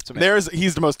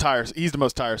 He's the most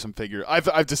tiresome figure.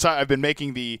 I've decided. I've been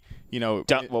making the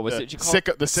what was it you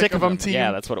called? The sick of him team.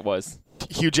 Yeah, that's what it was.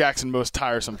 Hugh Jackson, most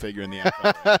tiresome figure in the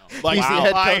NFL. Like,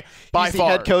 he's by the far.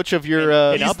 head coach of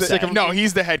your.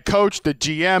 He's the head coach, the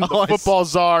GM, the football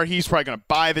czar. He's probably going to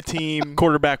buy the team.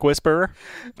 Quarterback whisperer.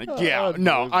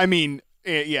 I mean.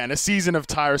 Yeah, in a season of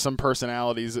tiresome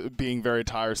personalities being very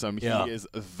tiresome, he is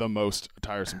the most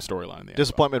tiresome storyline in the NFL.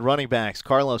 Disappointment running backs.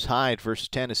 Carlos Hyde versus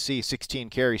Tennessee,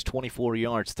 16 carries, 24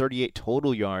 yards, 38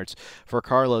 total yards for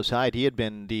Carlos Hyde. He had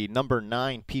been the number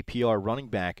 9 PPR running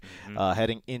back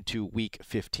heading into Week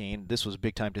 15. This was a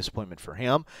big-time disappointment for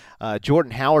him.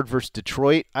 Jordan Howard versus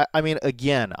Detroit. I mean,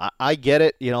 again, I get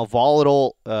it.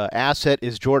 Volatile asset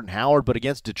is Jordan Howard, but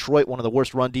against Detroit, one of the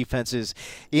worst run defenses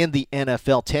in the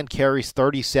NFL, 10 carries,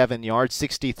 37 yards,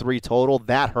 63 total.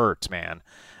 That hurts, man.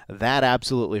 That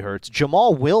absolutely hurts.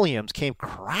 Jamal Williams came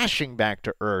crashing back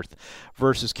to earth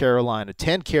versus Carolina.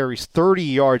 10 carries, 30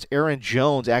 yards. Aaron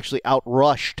Jones actually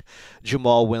outrushed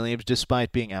Jamal Williams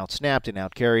despite being outsnapped and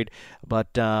outcarried.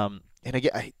 But, and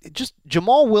again, just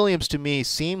Jamal Williams to me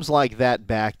seems like that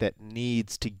back that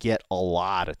needs to get a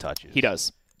lot of touches. He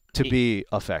does. To be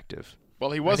effective.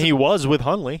 Well, he was with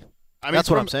Hundley. I mean,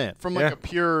 that's what I'm saying. From a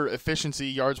pure efficiency,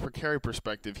 yards per carry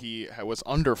perspective, he was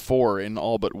under 4 in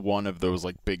all but one of those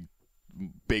big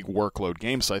workload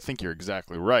games. So I think you're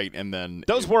exactly right. And then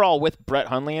those were all with Brett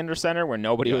Hundley under center, where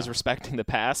nobody was respecting the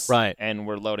pass, right? And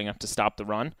we're loading up to stop the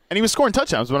run. And he was scoring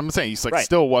touchdowns. But I'm saying he's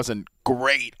still wasn't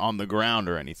great on the ground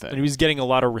or anything. And he was getting a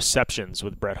lot of receptions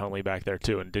with Brett Hundley back there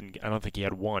too, and I don't think he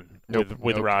had one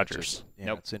with Rodgers.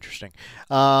 Yeah, that's interesting.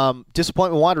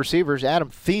 Disappointment wide receivers.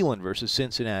 Adam Thielen versus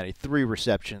Cincinnati. 3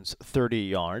 receptions, 30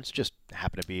 yards. Just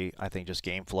happened to be, I think, just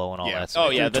game flow and all that stuff.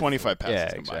 Oh, yeah. 25 passes.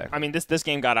 Yeah, exactly. I mean, this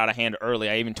game got out of hand early.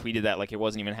 I even tweeted that it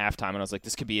wasn't even halftime, and I was like,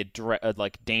 this could be a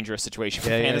dangerous situation for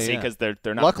fantasy because they're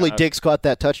not. Luckily, Diggs caught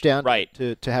that touchdown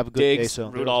to have a good day. Diggs,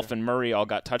 Rudolph, and Murray all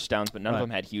got touchdowns, but none of them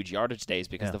had huge yardage days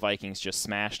because the Vikings just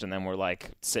smashed and then were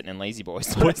sitting in lazy boys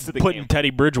the rest of the putting game.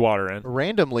 Teddy Bridgewater in.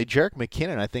 Randomly, Jerick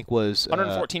McKinnon, I think, was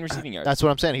 114 receiving yards. That's what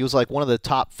I'm saying. He was one of the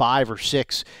top 5 or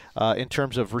 6 in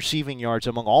terms of receiving yards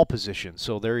among all positions.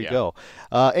 So there you go.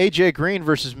 A.J. Green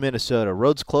versus Minnesota.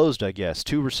 Roads closed, I guess.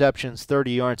 2 receptions,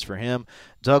 30 yards for him.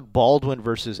 Doug Baldwin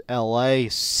versus L.A.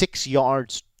 6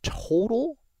 yards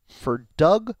total for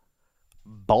Doug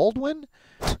Baldwin.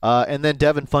 And then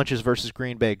Devin Funchess versus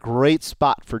Green Bay. Great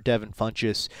spot for Devin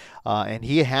Funchess. And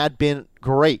he had been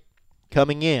great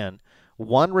coming in.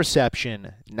 1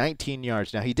 reception, 19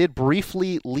 yards. Now, he did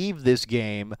briefly leave this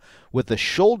game with a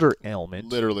shoulder ailment.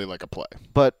 Literally like a play.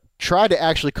 But tried to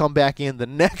actually come back in the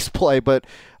next play, but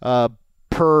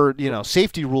per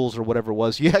safety rules or whatever it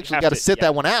was, you actually got to sit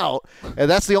that one out, and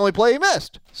that's the only play he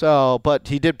missed. So, but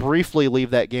he did briefly leave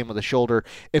that game with a shoulder.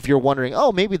 If you're wondering,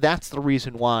 maybe that's the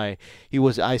reason why he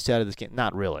was iced out of this game.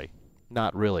 Not really.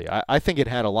 I think it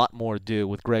had a lot more to do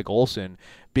with Greg Olsen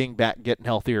being back, getting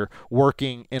healthier,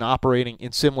 working and operating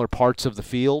in similar parts of the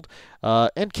field.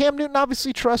 And Cam Newton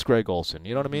obviously trusts Greg Olsen.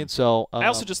 You know what I mean? So I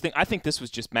also just think this was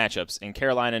just matchups, and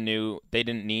Carolina knew they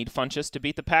didn't need Funchess to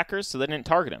beat the Packers, so they didn't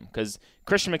target him because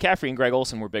Christian McCaffrey and Greg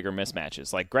Olsen were bigger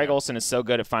mismatches. Greg Olsen is so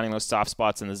good at finding those soft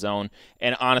spots in the zone,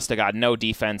 and honest to God, no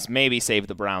defense, maybe save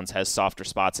the Browns, has softer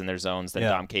spots in their zones than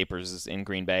Dom Capers is in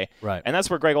Green Bay. Right. And that's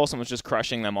where Greg Olsen was just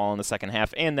crushing them all in the second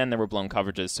half, and then there were blown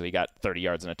coverages, so he got 30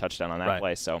 yards and a touchdown on that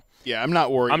play. So yeah, I'm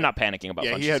not worried. I'm not panicking about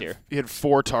Funchess here. He had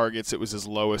 4 targets. It was his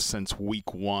lowest since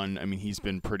week 1. I mean, he's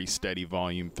been pretty steady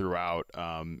volume throughout.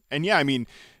 And yeah, I mean,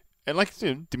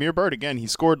 and Damiere Byrd again, he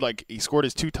scored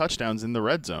his 2 touchdowns in the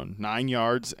red zone, 9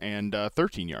 yards and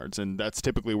 13 yards, and that's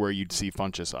typically where you'd see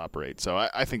Funchess operate. So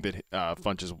I think that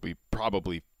Funchess will be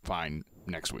probably fine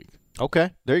next week.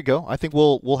 Okay, there you go. I think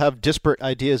we'll have disparate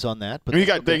ideas on that. But he's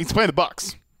playing the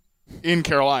Bucs in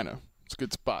Carolina. It's a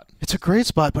good spot. It's a great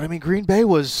spot, but I mean, Green Bay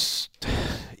was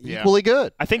equally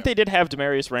good. I think they did have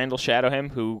Demarius Randall shadow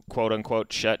him, who quote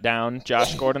unquote shut down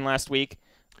Josh Gordon last week.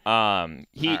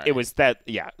 It was that.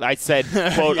 Yeah, I said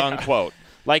quote unquote.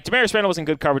 Demarius Randall was in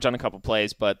good coverage on a couple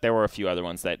plays, but there were a few other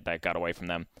ones that got away from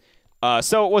them.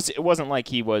 So it wasn't like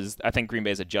he was. I think Green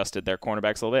Bay's adjusted their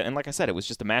cornerbacks a little bit, and like I said, it was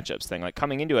just a matchups thing. Like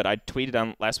coming into it, I tweeted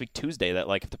on last week Tuesday that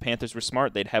like if the Panthers were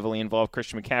smart, they'd heavily involve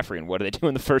Christian McCaffrey. And what do they do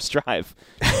in the first drive?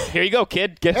 Here you go,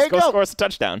 kid. Go score us a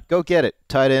touchdown. Go get it.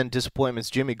 Tight end disappointments.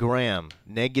 Jimmy Graham,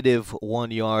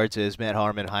 -1 yards, as Matt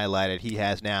Harmon highlighted. He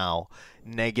has now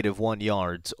 -1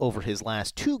 yards over his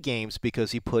last 2 games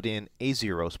because he put in a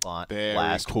 0 spot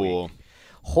last week.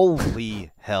 Holy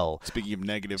hell.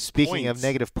 Speaking of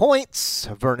negative points,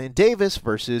 Vernon Davis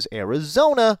versus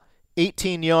Arizona,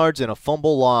 18 yards and a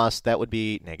fumble loss. That would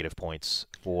be negative points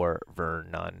for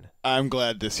Vernon. I'm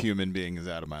glad this human being is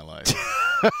out of my life.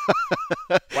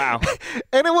 Wow.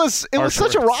 And it was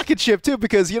such a rocket ship, too,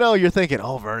 because, you're thinking,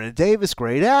 Vernon Davis,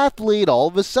 great athlete. All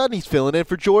of a sudden, he's filling in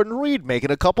for Jordan Reed, making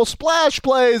a couple splash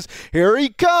plays. Here he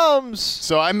comes.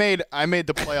 So I made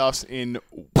the playoffs in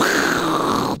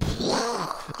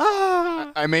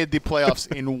I made the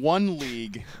playoffs in one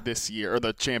league this year, or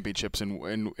the championships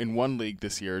in one league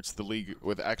this year. It's the league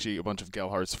with actually a bunch of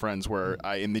Gelhardt's friends where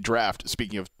in the draft,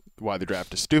 speaking of why the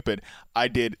draft is stupid, I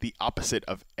did the opposite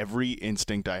of every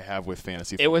instinct I have with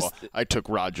fantasy football. I took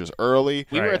Rodgers early.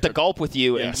 We were at the Gulp with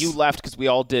you, and you left because we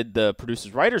all did the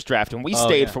producers-writers draft, and we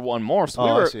stayed for one more. So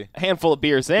we were a handful of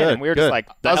beers in, and we were just like,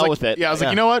 the hell with it. Yeah, I was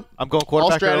like, you know what? I'm going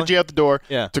quarterback all strategy early? out the door.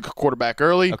 Yeah. Took a quarterback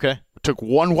early. Okay. Took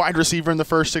one wide receiver in the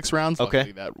first 6 rounds. Okay.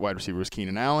 Luckily, that wide receiver was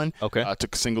Keenan Allen. Okay.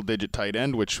 Took a single-digit tight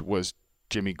end, which was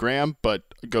Jimmy Graham, but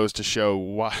goes to show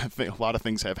why a lot of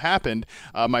things have happened.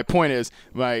 My point is,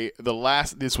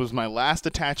 this was my last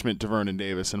attachment to Vernon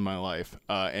Davis in my life.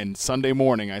 And Sunday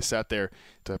morning, I sat there.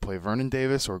 Did I play Vernon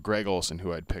Davis or Greg Olsen,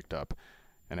 who I'd picked up?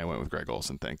 And I went with Greg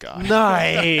Olsen, thank God.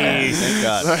 Nice. Thank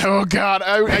God. Oh, God.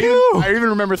 I even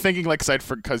remember thinking, like,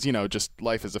 because, just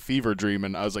life is a fever dream,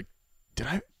 and I was like, did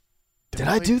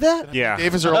I do that? Yeah.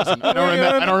 Davis or Olsen? I don't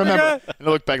remember. And I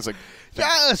looked back, it's like,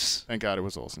 Yes. thank God it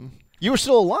was Olsen. You were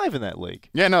still alive in that league.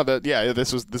 Yeah, no,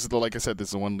 this is like I said, this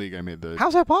is the one league I made the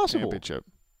How's that possible? championship.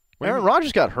 Aaron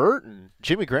Rodgers got hurt, and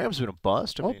Jimmy Graham's been a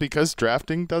bust. I mean, because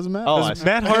drafting doesn't matter.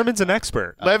 Matt Harmon's an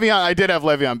expert. Le'Veon, I did have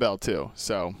Le'Veon Bell too.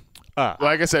 So,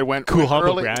 like I said, went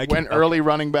early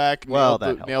running back.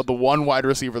 Nailed the one wide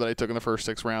receiver that I took in the first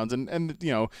 6 rounds, and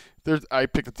I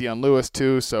picked up Deion Lewis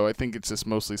too. So I think it's just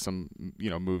mostly some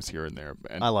moves here and there.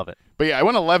 And, I love it. But yeah, I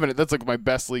went 11. That's like my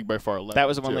best league by far. 11. That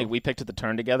was the one league we picked at the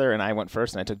turn together, and I went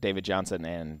first, and I took David Johnson,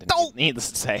 and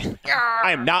needless to say,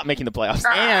 I am not making the playoffs.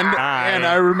 And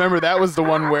I remember that was the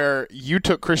one where you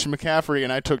took Christian McCaffrey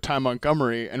and I took Ty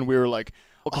Montgomery, and we were like,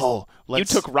 you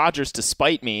took Rodgers to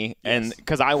spite me, and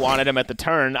because I wanted him at the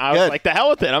turn, I was like, the hell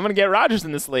with it. I'm going to get Rodgers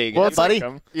in this league. Well, buddy.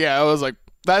 Yeah, I was like,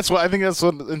 I think that's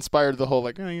what inspired the whole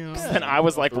And I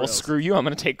was like, well, screw you. I'm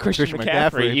going to take Christian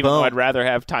McCaffrey, even though I'd rather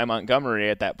have Ty Montgomery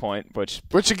at that point. Which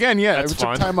again, I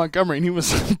took Ty Montgomery, and he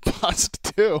was bust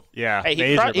too. Yeah, hey,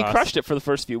 he crushed it for the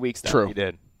first few weeks. Though. True, he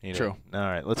did. True. All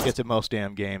right, let's get to most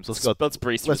damn games. Let's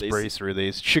breeze through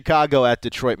these. Chicago at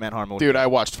Detroit. Matt Harmon. Dude, I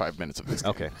watched 5 minutes of this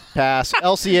game. Okay. Pass.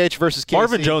 LCH versus KC.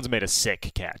 Marvin Jones made a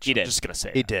sick catch. He did. I'm just gonna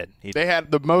say he did. They had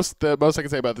the most I can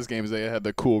say about this game is they had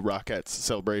the cool Rockettes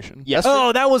celebration. Yes.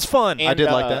 Oh, that was fun. And, I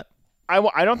did like that.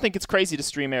 I don't think it's crazy to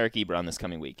stream Eric Ebron this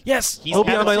coming week. Yes, he'll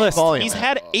be on my list. He's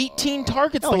had 18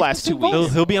 targets the last 2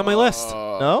 weeks. He'll be on my list.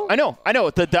 No? I know.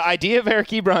 The idea of Eric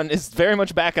Ebron is very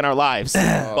much back in our lives.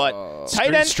 But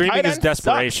streaming is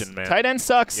desperation, sucks. man. Tight end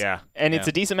sucks. Yeah. And it's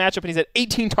a decent matchup, and he's had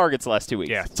 18 targets the last 2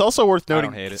 weeks. Yeah. It's also worth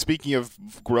noting, hate it. speaking of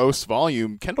gross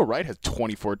volume, Kendall Wright has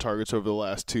 24 targets over the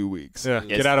last 2 weeks. Yeah.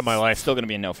 Get out of my life. Still going to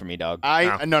be a no for me, dog.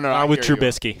 No. Not with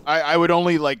Trubisky. I would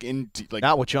only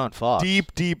not with John Fox.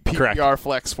 Deep PPR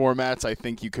flex formats. I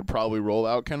think you could probably roll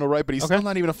out Kendall Wright, but he's still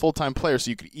not even a full-time player,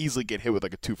 so you could easily get hit with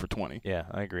like a 2 for 20. Yeah,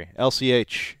 I agree.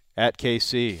 LCH at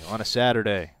KC on a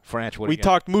Saturday. Franch, what do We you got?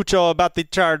 talked mucho about the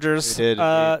Chargers. We did.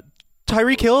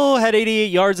 Tyreek Hill had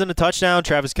 88 yards and a touchdown.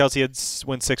 Travis Kelce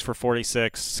went 6 for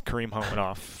 46. Kareem Hunt went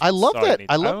off. I love that.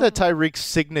 I love that Tyreek's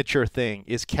signature thing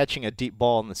is catching a deep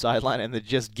ball on the sideline and then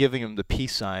just giving him the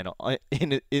peace sign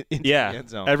in the end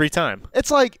zone every time. It's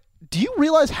like, do you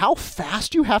realize how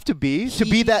fast you have to be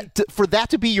for that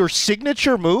to be your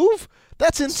signature move?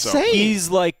 That's insane. He's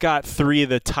got 3 of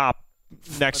the top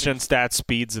next-gen stat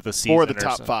speeds of the season. 4 of the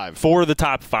top 5. 4 of the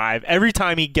top 5. Every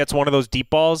time he gets one of those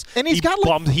deep balls, and he's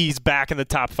back in the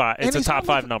top 5. It's a top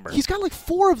 5 number. He's got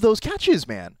 4 of those catches,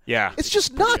 man. Yeah. It's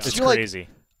just nuts. It's You're crazy.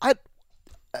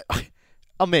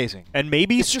 amazing. And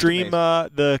maybe It's just stream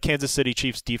the Kansas City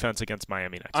Chiefs defense against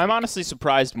Miami next week. I'm honestly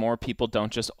surprised more people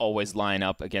don't just always line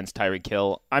up against Tyreek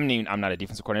Hill. I'm not a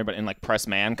defensive coordinator, but in like press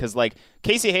man, because like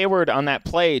Casey Hayward on that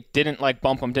play didn't like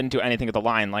bump him, didn't do anything at the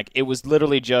line. Like it was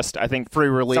literally just, I think free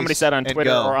release. Somebody said on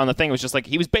Twitter or on the thing, it was just like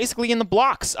he was basically in the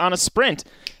blocks on a sprint.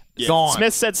 Yeah. Gone.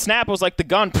 Smith said snap was like the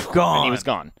gun, and he was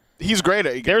gone. He's great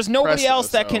at There's nobody press, else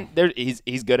though, that can.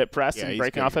 He's good at press and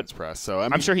breaking off it. Press, so I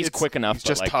mean, I'm sure he's quick enough. It's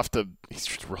just like, tough to. He's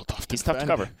just real tough to. He's tough to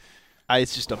cover.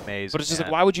 It's just amazing. But it's just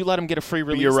like, why would you let him get a free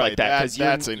release you're right. like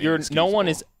that? Because no one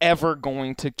is ever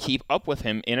going to keep up with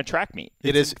him in a track meet.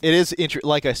 It is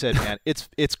like I said, man.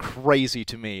 It's crazy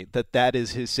to me that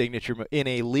is his signature move in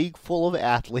a league full of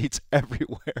athletes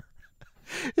everywhere.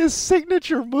 His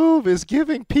signature move is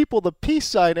giving people the peace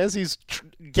sign as he's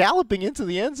galloping into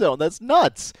the end zone. That's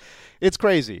nuts. It's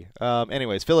crazy.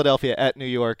 Anyways, Philadelphia at New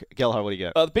York. Gelhar, what do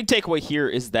you got? The big takeaway here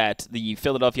is that the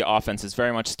Philadelphia offense is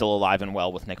very much still alive and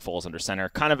well with Nick Foles under center,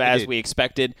 kind of as we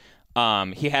expected.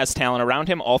 He has talent around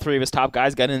him. All three of his top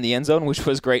guys got in the end zone, which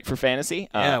was great for fantasy.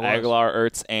 Aguilar,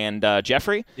 Ertz, and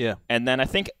Jeffrey. Yeah. And then I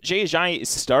think Jay Ajayi is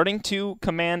starting to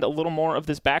command a little more of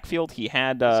this backfield. He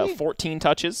had 14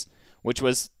 touches, which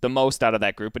was the most out of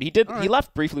that group. But he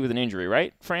left briefly with an injury,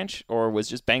 right, Franch? Or was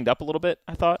just banged up a little bit,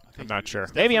 I thought? I'm not sure.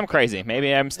 Maybe I'm crazy.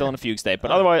 Maybe I'm still in a fugue state.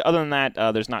 But other than that,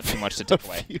 there's not too much to take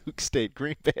away. Fugue state.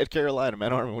 Green Bay at Carolina.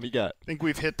 Matt Harmon, what do you got? I think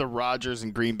we've hit the Rodgers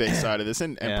and Green Bay side of this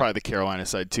and probably the Carolina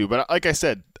side too. But like I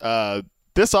said,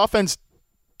 this offense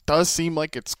does seem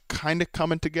like it's kind of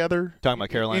coming together. Talking about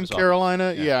Carolina. In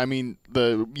Carolina, yeah. I mean,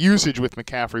 the usage with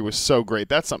McCaffrey was so great.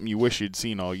 That's something you wish you'd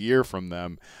seen all year from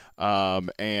them.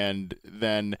 And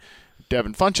then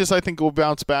Devin Funchess, I think, will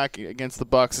bounce back against the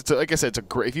Bucs. It's like I said, it's a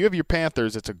great. If you have your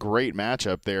Panthers, it's a great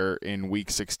matchup there in Week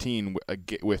 16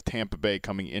 with Tampa Bay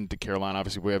coming into Carolina.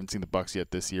 Obviously, we haven't seen the Bucs yet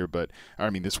this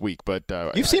week. But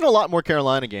you've seen a lot more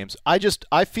Carolina games.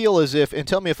 I feel as if, and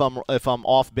tell me if I'm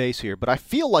off base here, but I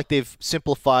feel like they've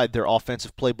simplified their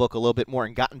offensive playbook a little bit more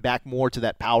and gotten back more to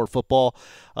that power football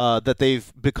that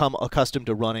they've become accustomed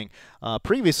to running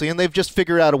previously, and they've just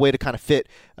figured out a way to kind of fit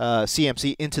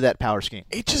CMC into that power scheme.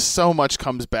 It just so much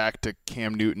comes back to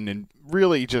Cam Newton and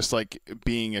really just like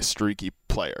being a streaky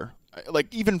player.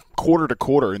 Like even quarter to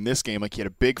quarter in this game, like he had a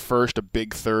big first, a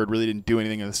big third, really didn't do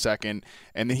anything in the second,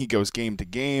 and then he goes game to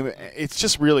game. It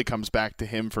just really comes back to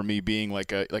him for me being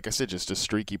like I said, just a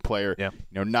streaky player. Yeah.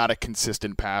 Not a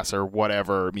consistent passer,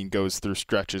 whatever. I mean, goes through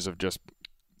stretches of just.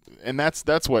 And that's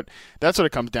what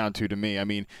it comes down to me. I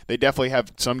mean, they definitely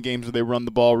have some games where they run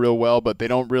the ball real well, but they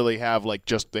don't really have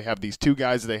they have these two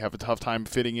guys that they have a tough time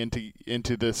fitting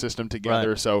into the system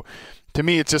together. Right. So to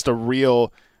me, it's just a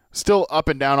real still up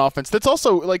and down offense. That's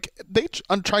also like they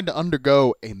tried to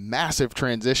undergo a massive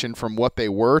transition from what they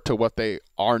were to what they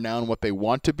are now and what they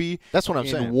want to be. That's what I'm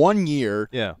saying. In 1 year,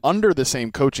 under the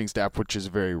same coaching staff, which is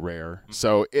very rare.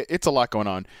 So it's a lot going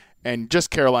on. And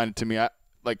just Carolina to me,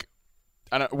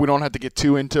 we don't have to get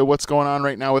too into what's going on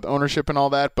right now with ownership and all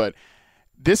that, but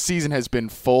this season has been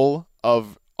full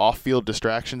of off-field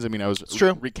distractions. I mean, I was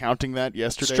recounting that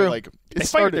yesterday. It's true. Like they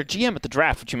fired their GM at the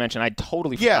draft, which you mentioned. I'd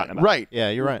totally forgotten about. Right. Yeah,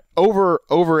 you're right. Over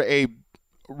a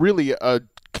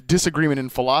disagreement in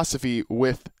philosophy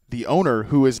with the owner,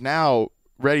 who is now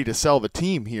ready to sell the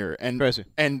team here. And Crazy.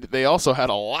 And they also had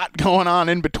a lot going on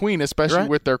in between, especially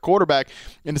with their quarterback.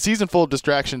 In a season full of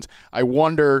distractions, I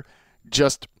wonder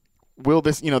just – will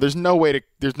this, there's no way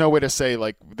to say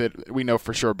like that we know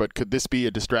for sure, but could this be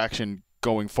a distraction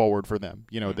going forward for them,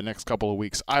 the next couple of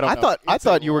weeks? I don't know. I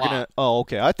thought you were going to –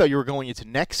 I thought you were going into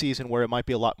next season where it might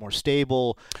be a lot more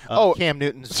stable. Cam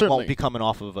Newton won't be coming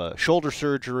off of a shoulder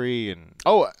surgery.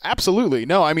 Oh, absolutely.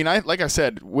 No, I mean, like I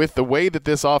said, with the way that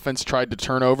this offense tried to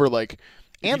turn over, like –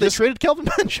 and they traded Kelvin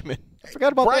Benjamin. I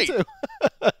forgot about that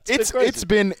too. It's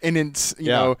been in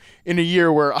a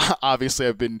year where obviously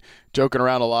I've been joking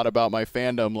around a lot about my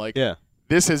fandom. Like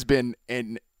this has been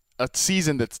a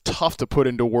season that's tough to put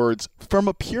into words from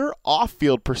a pure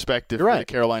off-field perspective for the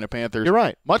Carolina Panthers. You're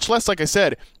right. Much less, like I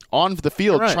said, on the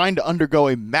field trying to undergo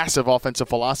a massive offensive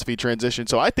philosophy transition.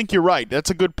 So I think you're right. That's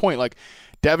a good point. Like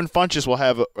Devin Funchess will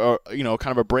have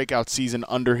kind of a breakout season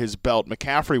under his belt.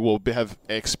 McCaffrey will have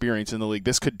experience in the league.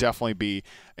 This could definitely be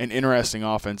an interesting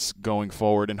offense going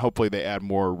forward, and hopefully they add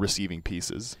more receiving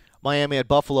pieces. Miami at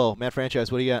Buffalo. Matt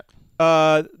Franchise, what do you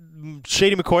got?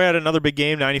 Shady McCoy had another big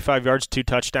game, 95 yards, 2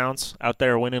 touchdowns, out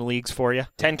there winning leagues for you.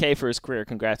 $10K for his career.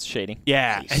 Congrats, Shady.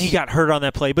 Yeah, nice. And he got hurt on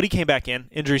that play, but he came back in.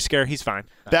 Injury scare, he's fine.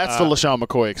 That's the LaShawn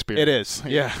McCoy experience. It is.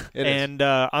 Yeah, it is. And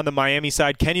on the Miami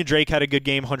side, Kenyon Drake had a good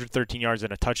game, 113 yards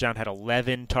and a touchdown, had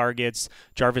 11 targets.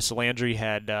 Jarvis Landry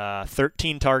had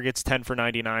 13 targets, 10 for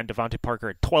 99. Devontae Parker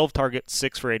had 12 targets,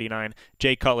 6 for 89.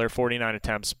 Jay Cutler, 49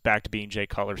 attempts, back to being Jay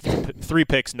Cutler, 3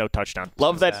 picks, no touchdown.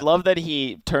 Love that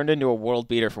he turned into a world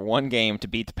beater for one game to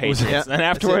beat the Patriots. And then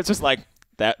afterwards was like,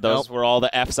 those were all the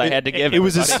Fs I had to give. It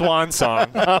was his swan song.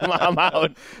 I'm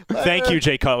out. Thank you,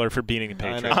 Jay Cutler, for beating the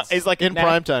Patriots. He's like in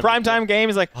primetime. Primetime game.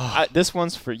 He's like, this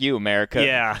one's for you, America.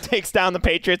 Yeah. Takes down the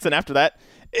Patriots, and after that,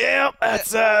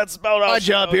 that's about my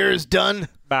job here is done.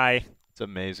 Bye. It's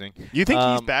amazing. You think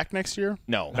he's back next year?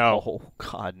 No. Oh,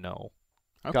 God, no.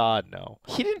 Okay. God, no.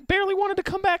 He barely wanted to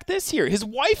come back this year. His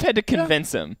wife had to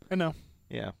convince him. I know.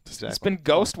 Yeah, exactly. He's been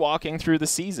ghost walking through the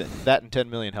season. That and $10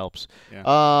 million helps. Yeah.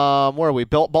 Where are we?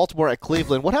 Baltimore at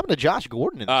Cleveland. What happened to Josh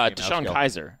Gordon in this game? DeShone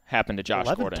Kizer happened to Josh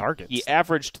 11 Gordon. targets. He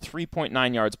averaged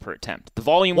 3.9 yards per attempt. The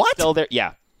volume was still there.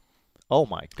 Yeah. Oh,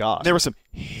 my God. There was some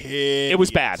It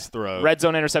was bad. Throws. Red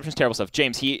zone interceptions, terrible stuff.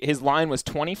 James, his line was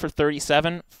 20 for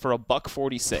 37 for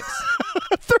 $146.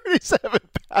 37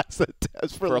 pass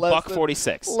attempts for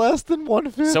 $146. Less than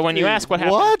 150. So when you ask what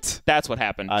happened, what? That's what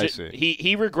happened. I see.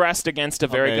 He regressed against a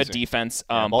very Amazing. good defense.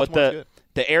 Yeah, but Baltimore's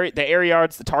the air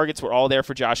yards, the targets were all there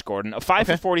for Josh Gordon. A 5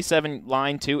 for 47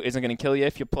 line too isn't going to kill you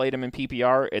if you played him in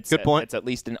PPR. Good point. It's at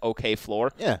least an okay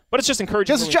floor. Yeah. But it's just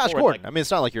encouraging. Because it's Josh forward. Gordon. I mean,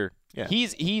 it's not like you're. Yeah.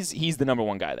 He's the number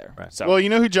one guy there. Right. So. Well, you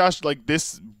know who Josh, like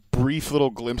this brief little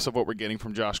glimpse of what we're getting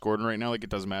from Josh Gordon right now, like it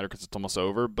doesn't matter because it's almost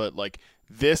over, but like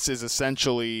this is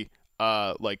essentially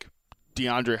like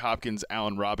DeAndre Hopkins,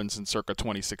 Allen Robinson circa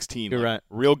 2016. You're right.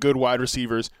 Real good wide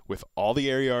receivers with all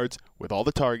the air yards, with all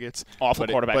the targets. Awful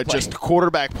quarterback but play. just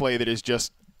quarterback play that is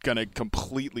just going to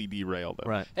completely derail them.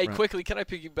 Right. Hey, quickly, can I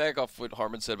piggyback off what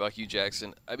Harmon said about Hugh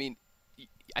Jackson? I mean,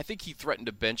 I think he threatened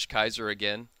to bench Kizer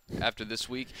again after this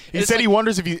week. He said he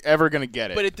wonders if he's ever going to get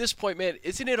it. But at this point, man,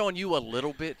 isn't it on you a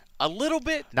little bit? A little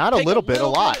bit? Not a little bit, a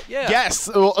lot. Yeah. Yes.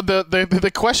 Well,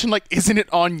 the question, like, isn't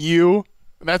it on you?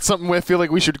 That's something I feel like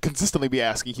we should consistently be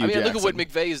asking Hugh Jackson. Look at what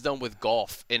McVay has done with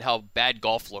golf and how bad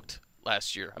golf looked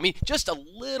last year. I mean, just a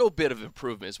little bit of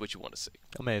improvement is what you want to see.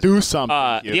 Amazing. Do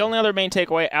something. The only other main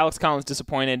takeaway, Alex Collins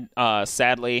disappointed,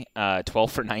 sadly,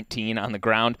 12 for 19 on the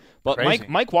ground. But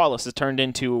Mike Wallace has turned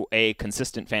into a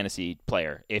consistent fantasy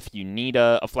player. If you need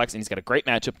a flex, and he's got a great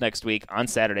matchup next week on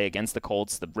Saturday against the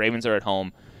Colts. The Ravens are at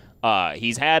home.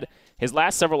 He's had his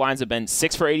last several lines have been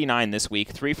 6 for 89 this week,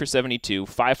 3 for 72,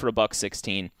 5 for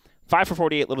 $116. 5 for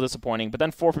 48, a little disappointing, but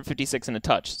then 4 for 56 and a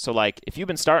touch. So, like, if you've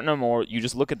been starting him or you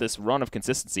just look at this run of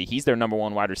consistency, he's their number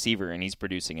one wide receiver, and he's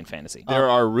producing in fantasy. There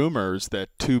are rumors that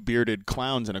two bearded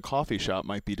clowns in a coffee shop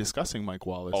might be discussing Mike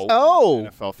Wallace. Oh.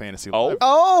 NFL Fantasy Live.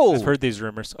 I've heard these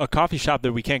rumors. A coffee shop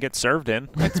that we can't get served in.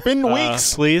 It's been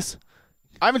weeks. Please?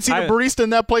 I haven't seen a barista in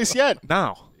that place yet.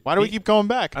 No. Why do we keep going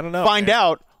back? I don't know. Find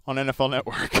out on NFL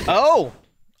Network. Oh,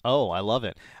 I love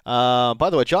it. By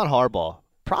the way, John Harbaugh,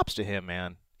 props to him,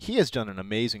 man. He has done an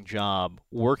amazing job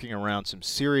working around some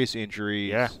serious injuries.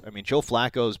 Yeah. I mean, Joe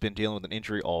Flacco's been dealing with an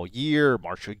injury all year.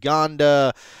 Marshall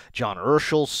Uganda, John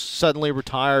Urschel suddenly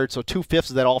retired. So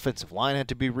 2/5 of that offensive line had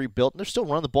to be rebuilt. And they're still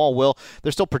running the ball well.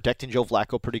 They're still protecting Joe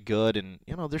Flacco pretty good. And,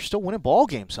 they're still winning ball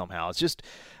games somehow. It's just,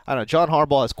 I don't know, John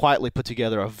Harbaugh has quietly put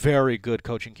together a very good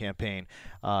coaching campaign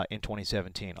in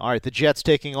 2017. All right, the Jets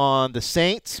taking on the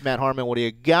Saints. Matt Harmon, what do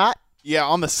you got? Yeah,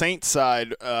 on the Saints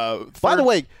side. By the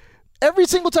way, every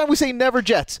single time we say never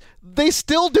Jets, they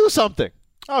still do something.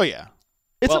 Oh, yeah.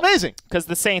 It's amazing. Because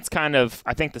the Saints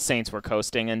I think the Saints were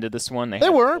coasting into this one. They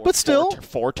were, but still.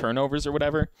 4 turnovers or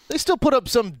whatever. They still put up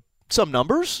some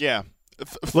numbers. Yeah.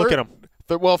 Look at them.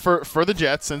 Well, for the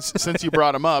Jets, since you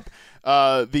brought them up,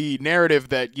 the narrative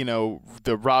that,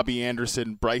 the Robbie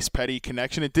Anderson, Bryce Petty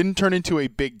connection, it didn't turn into a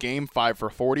big game, 5 for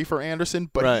 40 for Anderson,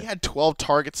 but he had 12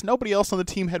 targets. Nobody else on the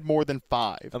team had more than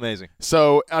 5. Amazing.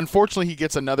 So, unfortunately, he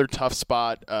gets another tough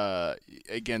spot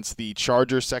against the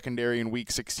Chargers secondary in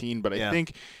Week 16, but I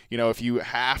think, if you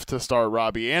have to start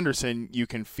Robbie Anderson, you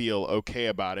can feel okay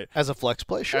about it. As a flex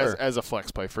play, sure. As a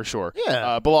flex play, for sure.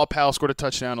 Yeah. Bilal Powell scored a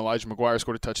touchdown. Elijah McGuire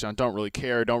scored a touchdown. Don't really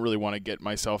care. Don't really want to get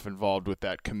myself involved with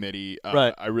that committee.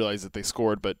 Right. I realize that they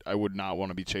scored, but I would not want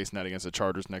to be chasing that against the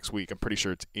Chargers next week. I'm pretty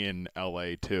sure it's in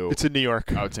L.A. too. It's in New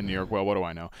York. Oh, it's in New York. Well, what do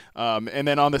I know? And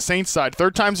then on the Saints side,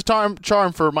 third time's a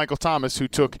charm for Michael Thomas, who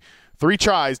took 3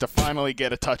 tries to finally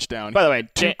get a touchdown. By the way,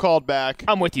 2 called back.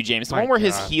 I'm with you, James. The one where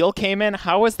his heel came in,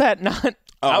 how was that not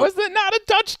How is that not a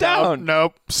touchdown?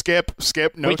 Nope. Skip.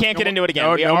 No, we can't get into it again.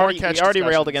 No, we no already more catch railed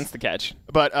discussions. against the catch.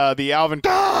 But the Alvin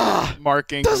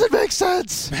Mark Ingram Doesn't make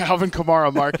sense. Alvin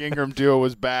Kamara, Mark Ingram duo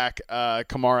was back.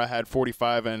 Kamara had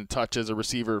 45 and a touch as a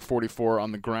receiver, 44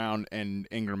 on the ground, and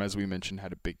Ingram, as we mentioned,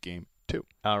 had a big game too.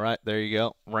 All right, there you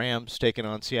go. Rams taking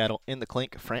on Seattle in the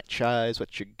Clink franchise.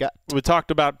 What you got? We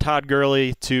talked about Todd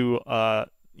Gurley to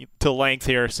length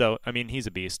here, so I mean he's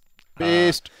a beast.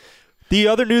 The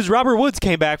other news, Robert Woods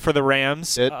came back for the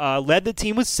Rams, led the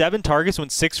team with 7 targets,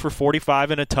 went 6 for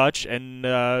 45 and a touch,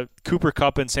 and Cooper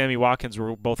Kupp and Sammy Watkins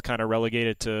were both kind of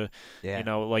relegated to,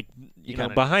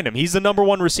 behind him. He's the number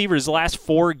 1 receiver. His last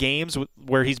 4 games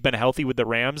where he's been healthy with the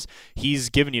Rams, he's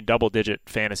given you double-digit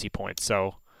fantasy points.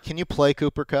 So, can you play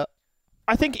Cooper Kupp?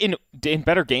 I think in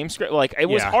better game script, it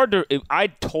was hard to. I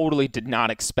totally did not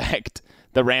expect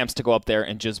the Rams to go up there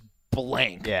and just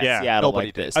blank Seattle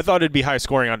like this. I thought it'd be high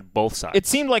scoring on both sides. It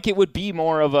seemed like it would be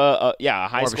more of a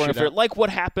high scoring affair, like what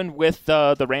happened with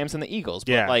the Rams and the Eagles.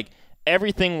 But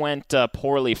everything went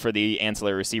poorly for the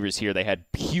ancillary receivers here. They had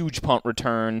huge punt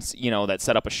returns, that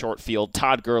set up a short field.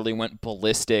 Todd Gurley went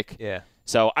ballistic. Yeah.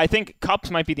 So I think Kupp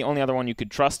might be the only other one you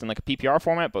could trust in a PPR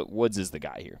format, but Woods is the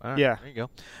guy here. Right, there you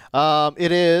go.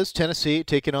 It is Tennessee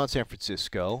taking on San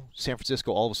Francisco. San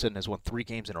Francisco all of a sudden has won 3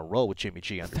 games in a row with Jimmy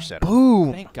G under center.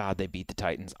 Boom! Thank God they beat the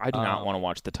Titans. I do not want to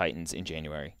watch the Titans in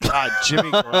January.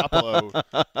 Jimmy Garoppolo.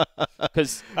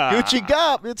 Because Gucci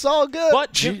Gop, it's all good.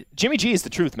 But Jimmy G is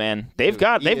the truth, man. They've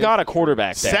got a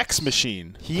quarterback there. Sex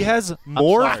machine. He has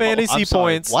more fantasy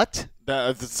points. What?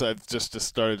 That's just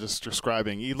started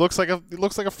describing. He looks like a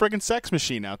friggin' sex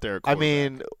machine out there. I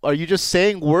mean, are you just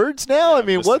saying words now? I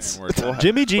mean, what's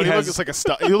Jimmy G? He looks like a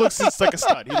stud. He looks like a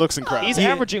stud. He looks incredible. He's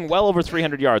averaging well over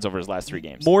 300 yards over his last 3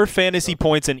 games. More fantasy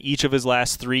points in each of his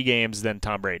last 3 games than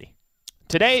Tom Brady.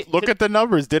 Today, look at the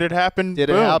numbers. Did it happen? Did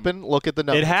it happen? Look at the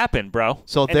numbers. It happened, bro.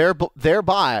 So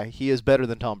thereby, he is better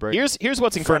than Tom Brady. Here's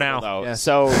what's incredible, though. Yes.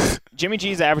 So Jimmy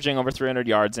G's averaging over 300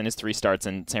 yards in his 3 starts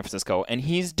in San Francisco, and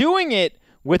he's doing it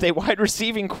with a wide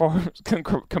receiving corps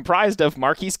comprised of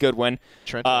Marquise Goodwin,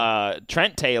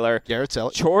 Trent Taylor, Garrett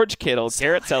Selleck, George Kittle,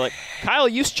 Garrett Selleck, Kyle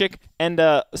Juszczyk, and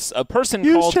a person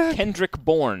called Kendrick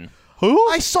Bourne. Who?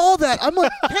 I saw that. I'm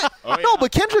like, no,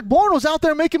 but Kendrick Bourne was out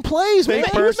there making plays, man.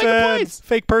 He was making plays.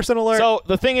 Fake person alert. So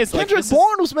the thing is, Kendrick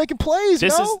Bourne was making plays.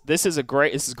 This is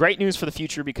great news for the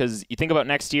future because you think about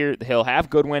next year, he'll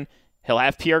have Goodwin. He'll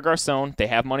have Pierre Garçon. They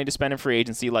have money to spend in free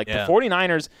agency. The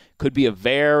 49ers could be a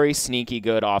very sneaky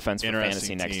good offense for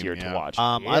fantasy next year to watch.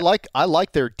 I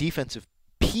like their defensive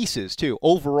pieces, too.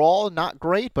 Overall, not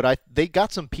great, but they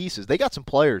got some pieces. They got some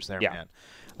players there, man.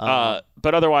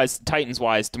 But otherwise,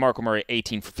 Titans-wise, DeMarco Murray,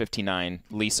 18 for 59,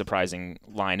 least surprising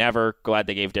line ever. Glad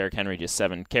they gave Derrick Henry just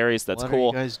 7 carries. That's cool.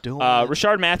 What are you guys doing?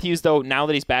 Rashard Matthews, though, now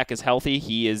that he's back is healthy,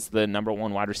 he is the number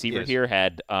 1 wide receiver here.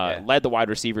 Led the wide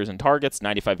receivers in targets,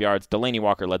 95 yards. Delaney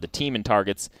Walker led the team in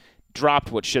targets.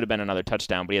 Dropped what should have been another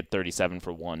touchdown, but he had 37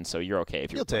 for 1, so you're okay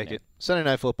if you're take it. Sunday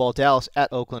Night Football, Dallas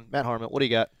at Oakland. Matt Harmon, what do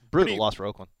you got? Brutal loss for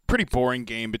Oakland. Pretty boring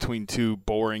game between 2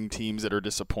 boring teams that are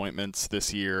disappointments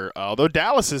this year. Although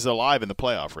Dallas is alive in the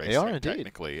playoff race. They are indeed.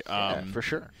 Technically. For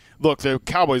sure. Look, the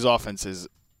Cowboys' offense is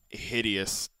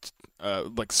hideous.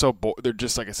 They're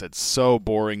just, like I said, so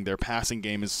boring. Their passing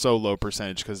game is so low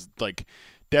percentage because,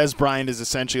 Dez Bryant is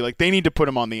essentially they need to put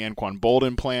him on the Anquan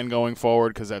Bolden plan going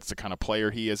forward because that's the kind of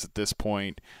player he is at this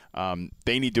point.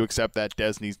 They need to accept that.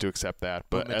 Dez needs to accept that.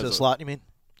 But movement to the slot, you mean?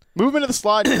 Movement to the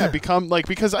slot,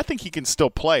 because I think he can still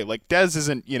play. Dez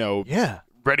isn't,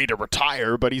 ready to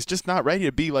retire, but he's just not ready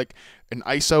to be an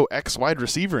ISO X wide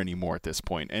receiver anymore at this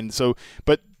point. And so,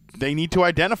 but they need to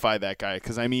identify that guy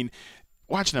because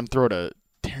watching him throw to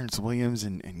Terrence Williams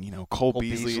and Cole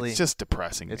Beasley, it's just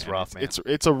depressing. It's rough, man.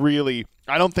 It's a really,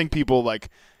 I don't think people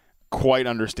quite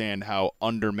understand how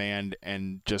undermanned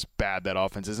and just bad that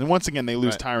offense is. And once again, they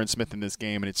lose Tyron Smith in this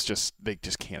game, and it's just they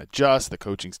just can't adjust. The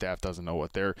coaching staff doesn't know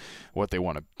what they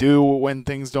want to do when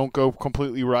things don't go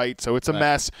completely right. So it's a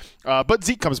mess. But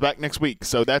Zeke comes back next week,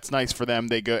 so that's nice for them.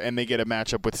 They get a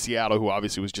matchup with Seattle, who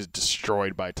obviously was just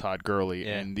destroyed by Todd Gurley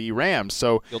and the Rams.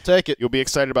 So you'll take it. You'll be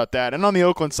excited about that. And on the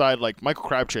Oakland side, Michael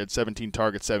Crabtree had 17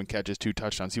 targets, 7 catches, 2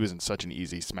 touchdowns. He was in such an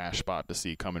easy smash spot to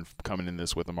see coming in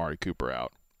this with Amari Cooper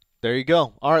out. There you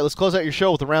go. All right, let's close out your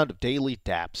show with a round of Daily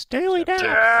Daps.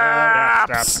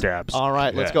 Dabs. All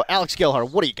right, let's go. Alex Gelhart,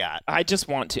 what do you got? I just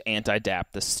want to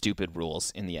anti-dap the stupid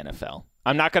rules in the NFL.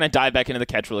 I'm not going to dive back into the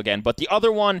catch rule again, but the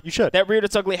other one that reared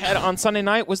its ugly head on Sunday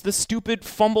night was the stupid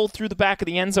fumble through the back of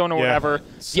the end zone or whatever.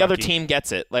 The other team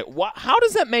gets it. How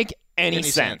does that make any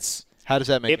sense? How does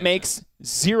that make it makes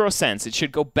zero sense. It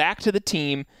should go back to the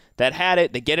team that had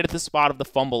it. They get it at the spot of the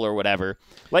fumble or whatever.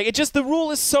 Like, it just, the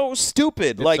rule is so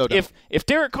stupid. It's like, so dumb. if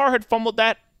Derek Carr had fumbled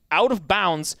that out of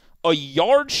bounds a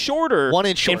yard shorter, 1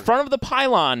 inch shorter in front of the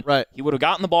pylon, right, he would have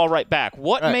gotten the ball right back.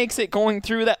 What makes it going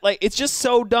through that? Like, it's just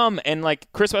so dumb. And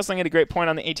like Chris Wessling had a great point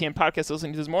on the ATM podcast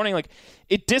listening to this morning. Like,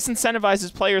 it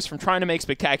disincentivizes players from trying to make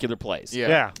spectacular plays.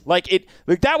 Yeah. Like,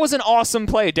 that was an awesome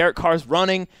play. Derek Carr's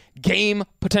running, game,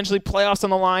 potentially playoffs on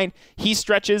the line. He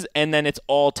stretches, and then it's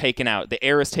all taken out. The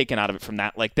air is taken out of it from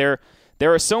that. Like, there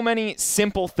are so many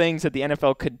simple things that the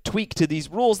NFL could tweak to these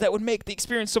rules that would make the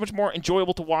experience so much more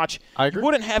enjoyable to watch. I agree. You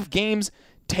wouldn't have games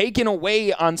taken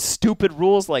away on stupid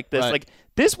rules like this. Right. Like,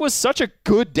 this was such a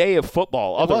good day of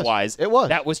football. Otherwise, It was.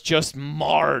 that was just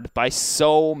marred by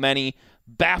so many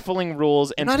baffling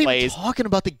ruls and We're not plays. even talking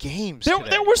about the games.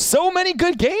 There were so many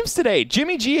good games today.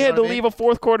 Jimmy G had to leave a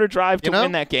fourth quarter drive to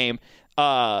win that game.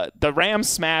 The Rams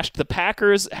smashed. The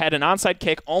Packers had an onside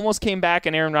kick, almost came back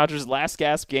in Aaron Rodgers' last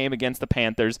gasp game against the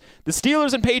Panthers. The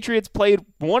Steelers and Patriots played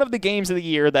one of the games of the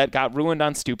year that got ruined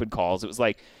on stupid calls. It was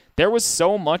like, there was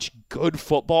so much good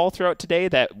football throughout today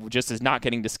that just is not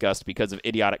getting discussed because of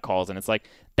idiotic calls. And it's like,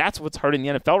 that's what's hurting the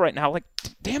NFL right now. Like,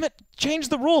 damn it, change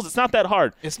the rules. It's not that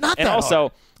hard. It's not that hard. And also,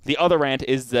 hard. the other rant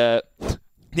is the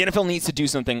NFL needs to do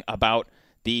something about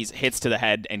these hits to the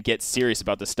head and get serious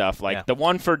about this stuff. Like the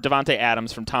one for Devontae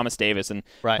Adams from Thomas Davis. And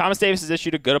Thomas Davis has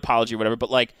issued a good apology or whatever,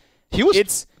 but like, he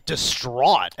was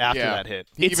distraught after that hit.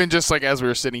 Even just like as we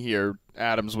were sitting here,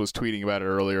 Adams was tweeting about it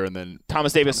earlier, and then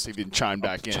Thomas Davis chimed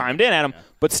back in. Chimed in at him,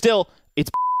 but still, it's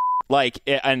like,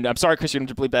 and I'm sorry, Chris, you're going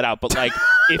to bleep that out, but like,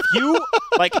 if you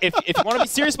want to be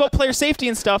serious about player safety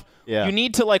and stuff, you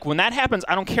need to, like, when that happens,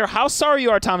 I don't care how sorry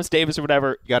you are, Thomas Davis or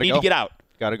whatever, you need to get out.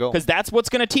 Gotta go. Because that's what's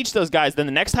going to teach those guys. Then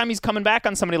the next time he's coming back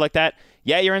on somebody like that,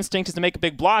 your instinct is to make a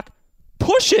big block.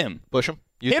 Push him.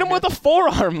 Hit him with a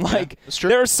forearm. Like,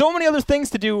 there are so many other things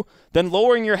to do than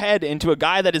lowering your head into a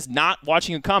guy that is not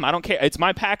watching you come. I don't care. It's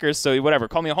my Packers, so whatever.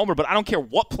 Call me a homer, but I don't care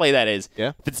what play that is.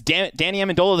 Yeah. If it's Danny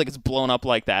Amendola that gets blown up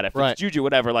like that, if it's Juju,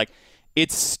 whatever, like,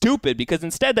 it's stupid because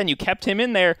instead then you kept him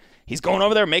in there. He's going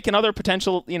over there making other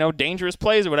potential, dangerous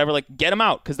plays or whatever. Like, get him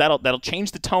out because that'll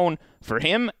change the tone for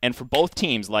him and for both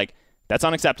teams. Like, that's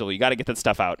unacceptable. You got to get that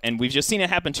stuff out. And we've just seen it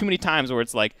happen too many times where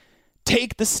it's like,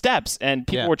 take the steps. And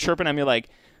people were chirping at me like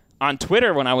on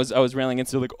Twitter when I was railing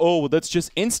into like, oh, well, that's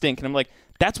just instinct. And I'm like,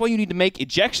 that's why you need to make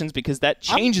ejections because that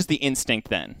changes the instinct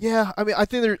then. Yeah, I mean, I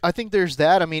think there's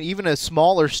that. I mean, even a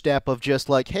smaller step of just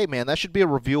like, hey, man, that should be a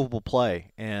reviewable play.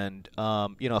 And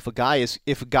if a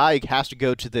guy has to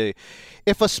go to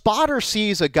if a spotter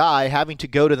sees a guy having to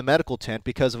go to the medical tent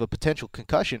because of a potential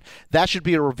concussion, that should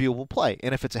be a reviewable play.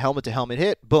 And if it's a helmet-to-helmet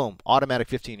hit, boom, automatic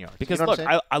 15 yards. Because look,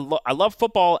 I love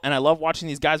football and I love watching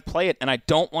these guys play it, and I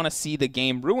don't want to see the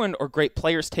game ruined or great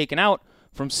players taken out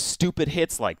from stupid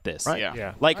hits like this. Right.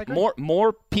 Yeah. Like,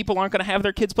 more people aren't going to have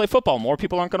their kids play football. More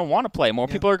people aren't going to want to play. More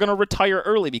people are going to retire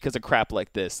early because of crap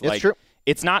like this. It's true.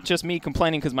 It's not just me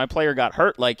complaining because my player got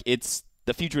hurt. Like, it's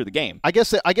the future of the game. I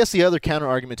guess the other counter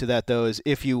argument to that, though, is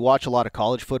if you watch a lot of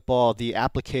college football, the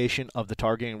application of the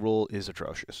targeting rule is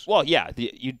atrocious. Well, yeah,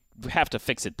 you have to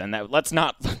fix it then. Let's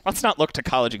not look to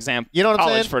college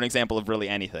for an example of really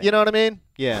anything. You know what I mean?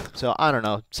 Yeah. So I don't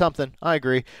know, something. I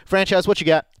agree. Franchise, what you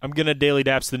got? I'm gonna daily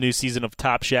daps the new season of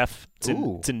Top Chef.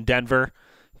 It's in Denver.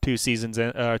 2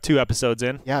 episodes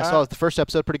in. Yeah, I saw the first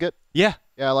episode. Pretty good. Yeah.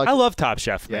 Yeah, I love Top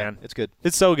Chef, man. It's good.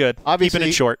 It's so good. Obviously, keeping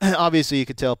it short. Obviously, you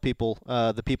could tell people,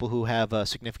 the people who have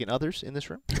significant others in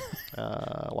this room.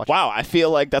 Wow, I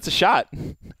feel like that's a shot.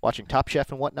 Watching Top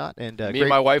Chef and whatnot, and me and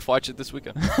my wife watch it this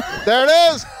weekend. There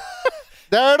it is.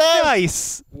 There it is.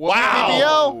 Nice.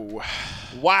 Wow.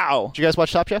 Wow. Did you guys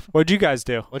watch Top Chef? What'd you guys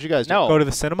do? What'd you guys do? No. Go to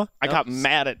the cinema? I got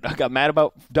mad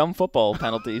about dumb football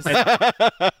penalties. Yeah,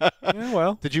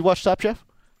 well. Did you watch Top Chef?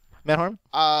 Matt Harmon?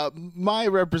 My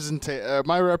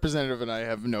representative and I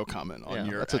have no comment on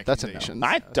your accusations.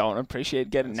 I don't appreciate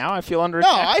getting. Now I feel under No,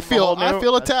 attack. I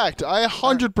feel attacked. I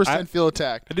 100% feel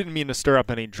attacked. I didn't mean to stir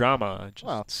up any drama.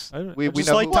 We just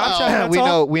know like Top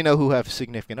Chef. We know who have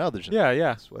significant others.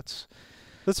 Yeah.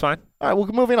 That's fine. All right, we're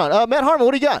moving on. Matt Harmon,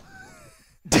 what do you got?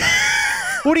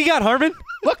 What do you got, Harmon?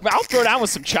 Look, I'll throw down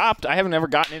with some Chopped. I haven't ever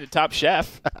gotten into Top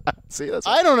Chef. See,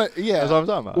 I don't know. Yeah, that's what I'm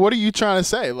talking about. What are you trying to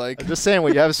say? Like, I'm just saying,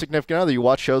 when you have a significant other, you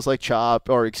watch shows like Chopped,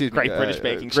 or Great British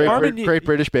Baking Show. Great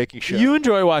British Baking Show. You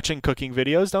enjoy watching cooking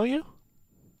videos, don't you?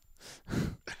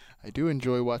 I do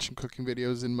enjoy watching cooking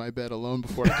videos in my bed alone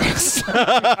before I go to sleep.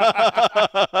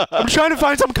 I'm trying to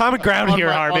find some common ground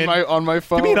here, Harmon. On my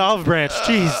phone. Give me an olive branch.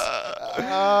 Jeez.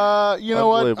 You know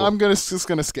what? I'm just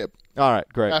gonna skip. All right,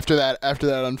 great. After that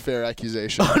unfair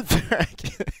accusation.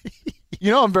 You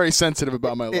know I'm very sensitive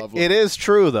about my love life. It is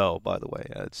true, though, by the way.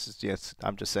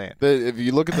 I'm just saying. If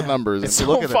you look at the numbers. If you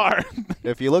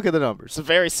look at the numbers. It's a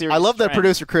very serious I love that trend.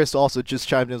 producer Chris also just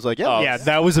chimed in and was like, yeah,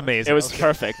 that was amazing. It was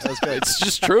perfect. That's good. It's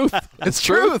just truth. It's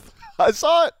truth. I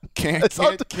saw it.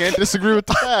 Can't disagree with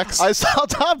the facts. I saw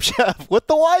Top Chef with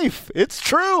the wife. It's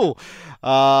true.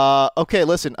 Okay,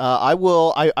 listen.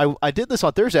 I did this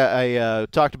on Thursday. I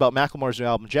talked about Macklemore's new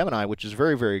album Gemini, which is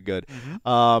very, very good.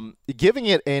 Giving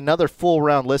it another full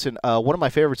round listen. One of my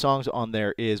favorite songs on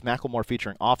there is Macklemore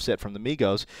featuring Offset from the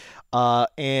Migos,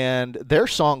 and their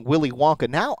song Willy Wonka.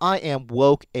 Now I am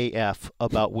woke AF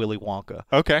about Willy Wonka.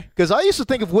 Okay. Because I used to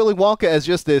think of Willy Wonka as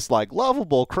just this like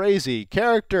lovable, crazy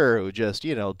character who just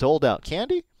doled out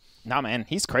candy. Nah, man,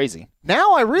 he's crazy.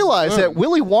 Now I realize that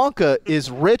Willy Wonka is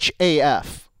rich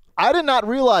AF. I did not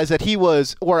realize that he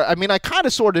was, I kind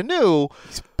of sort of knew.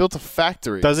 He's built a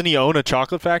factory. Doesn't he own a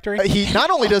chocolate factory? He not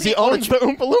only does he own the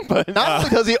Oompa Loompa. Not only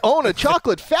does he own a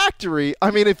chocolate factory.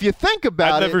 I mean, if you think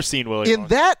about I've never seen Willy in Wonka.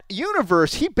 that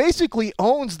universe, he basically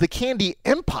owns the candy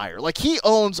empire. Like he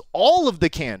owns all of the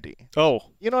candy. Oh,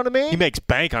 You know what I mean? he makes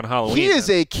bank on Halloween. He is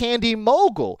a candy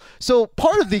mogul. So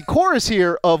part of the chorus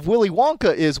here of Willy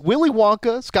Wonka is Willy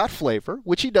Wonka's got flavor,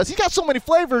 which he does. He's got so many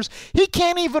flavors, he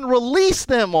can't even release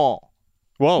them all.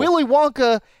 Whoa. Willy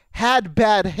Wonka had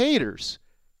bad haters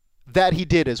that he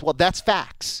did as well. That's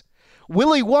facts.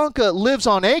 Willy Wonka lives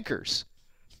on acres.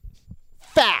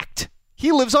 Fact.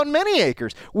 He lives on many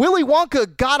acres. Willy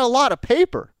Wonka got a lot of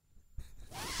paper.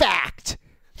 Fact.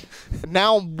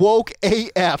 Now woke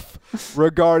AF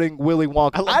regarding Willy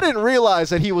Wonka. I didn't realize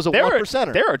that he was a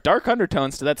 1%er. There are dark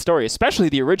undertones to that story, especially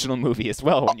the original movie as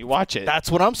well when you watch it. That's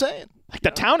what I'm saying. Like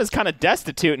the town is kind of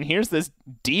destitute, and here's this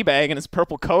D-bag in his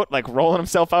purple coat, like rolling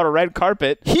himself out a red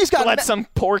carpet. He's got to let some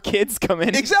poor kids come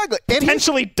in, Exactly. And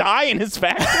potentially die in his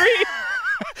factory.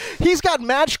 he's got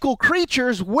magical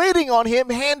creatures waiting on him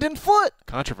hand and foot.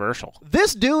 Controversial.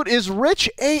 This dude is rich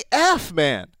AF,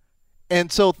 man. And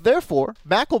so, therefore,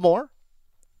 Macklemore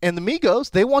and the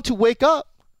Migos, they want to wake up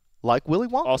like Willy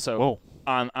Wonka. Also,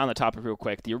 on the topic real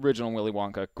quick, the original Willy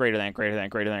Wonka, greater than.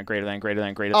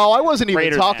 Oh, I wasn't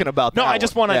even talking about that. No, I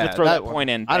just wanted to throw that point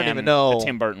in. I don't even know. The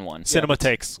Tim Burton one. Cinema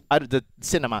takes. The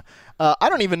cinema. I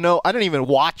don't even know. I didn't even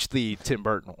watch the Tim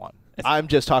Burton one. I'm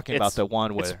just talking about the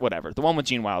one with. It's whatever. The one with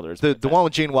Gene Wilder. The one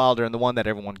with Gene Wilder and the one that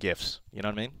everyone gifts. You know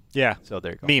what I mean? Yeah. So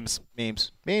there you go.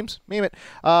 Memes. Meme it.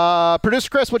 Producer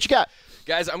Chris, what you got?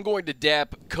 Guys, I'm going to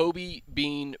dap Kobe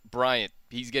Bean Bryant.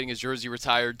 He's getting his jersey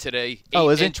retired today.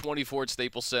 Is he? 8/24 at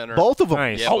Staples Center. Both of them.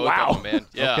 Nice. Yeah, Oh, both wow. of them, man.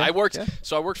 Yeah, Okay. I worked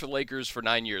for the Lakers for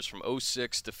 9 years, from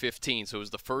 06 to 15. So it was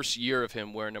the first year of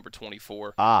him wearing number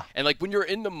 24. And like when you're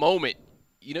in the moment,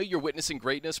 you're witnessing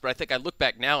greatness. But I think I look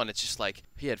back now and it's just like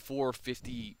he had 4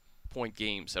 50-point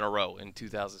games in a row in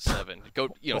 2007.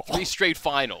 3 straight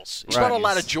finals. It brought a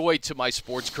lot of joy to my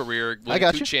sports career.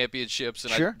 Winning 2 championships,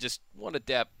 and I just want to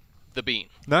dap the Bean.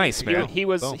 Nice, man. He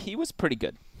was pretty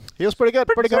good. He was pretty good.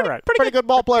 Pretty good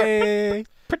ball player.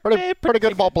 Pretty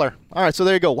good ball player. All right, so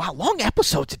there you go. Wow, long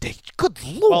episode today. Good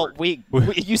Lord.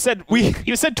 Well, you said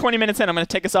 20 minutes in. I'm going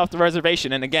to take us off the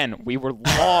reservation, and again, we were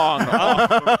long.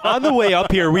 On the way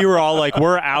up here, we were all like,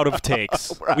 "We're out of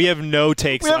takes. We have no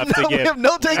takes left to give." We have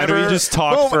no takes. And we just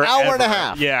talked for an hour and a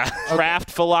half. Yeah.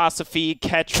 Craft philosophy,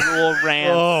 catch rule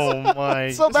rants, Oh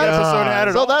my. So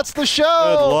that's the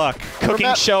show. Good luck.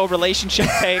 cooking show, relationship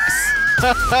takes.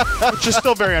 Which is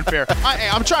still very unfair.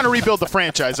 I'm trying to rebuild the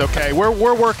franchise, okay? We're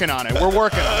working on it.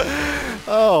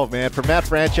 Oh, man. For Matt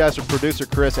Franchise, from producer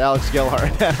Chris, Alex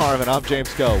Gelhart, and Matt Harmon, I'm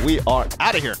James Coe. We are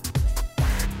out of here.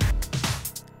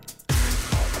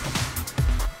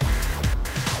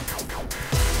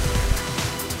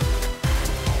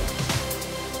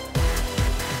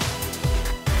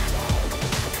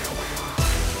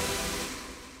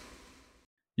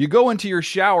 You go into your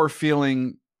shower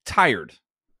feeling tired,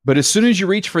 but as soon as you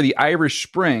reach for the Irish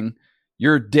Spring,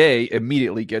 your day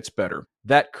immediately gets better.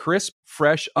 That crisp,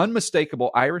 fresh, unmistakable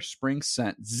Irish Spring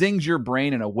scent zings your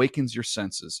brain and awakens your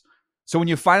senses. So when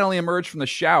you finally emerge from the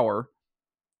shower,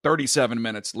 37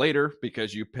 minutes later,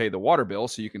 because you pay the water bill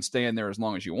so you can stay in there as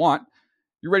long as you want,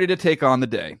 you're ready to take on the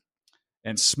day.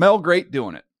 And smell great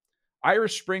doing it.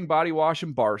 Irish Spring Body Wash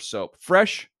and Bar Soap.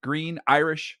 Fresh, green,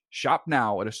 Irish. Shop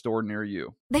now at a store near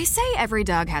you. They say every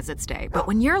dog has its day, but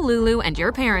when you're Lulu and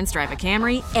your parents drive a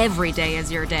Camry, every day is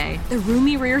your day. The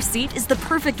roomy rear seat is the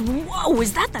perfect, whoa,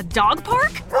 is that the dog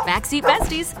park? Backseat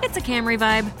besties, it's a Camry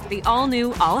vibe. The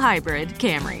all-new, all-hybrid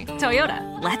Camry.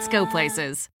 Toyota, let's go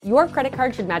places. Your credit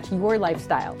card should match your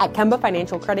lifestyle. At Kemba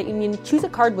Financial Credit Union, choose a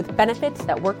card with benefits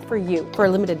that work for you. For a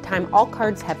limited time, all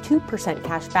cards have 2%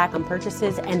 cash back on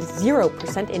purchases and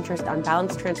 0% interest on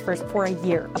balance transfers for a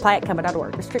year. Apply at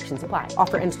Kemba.org. Restrictions apply.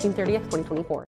 Offer ends June 30th, 2024.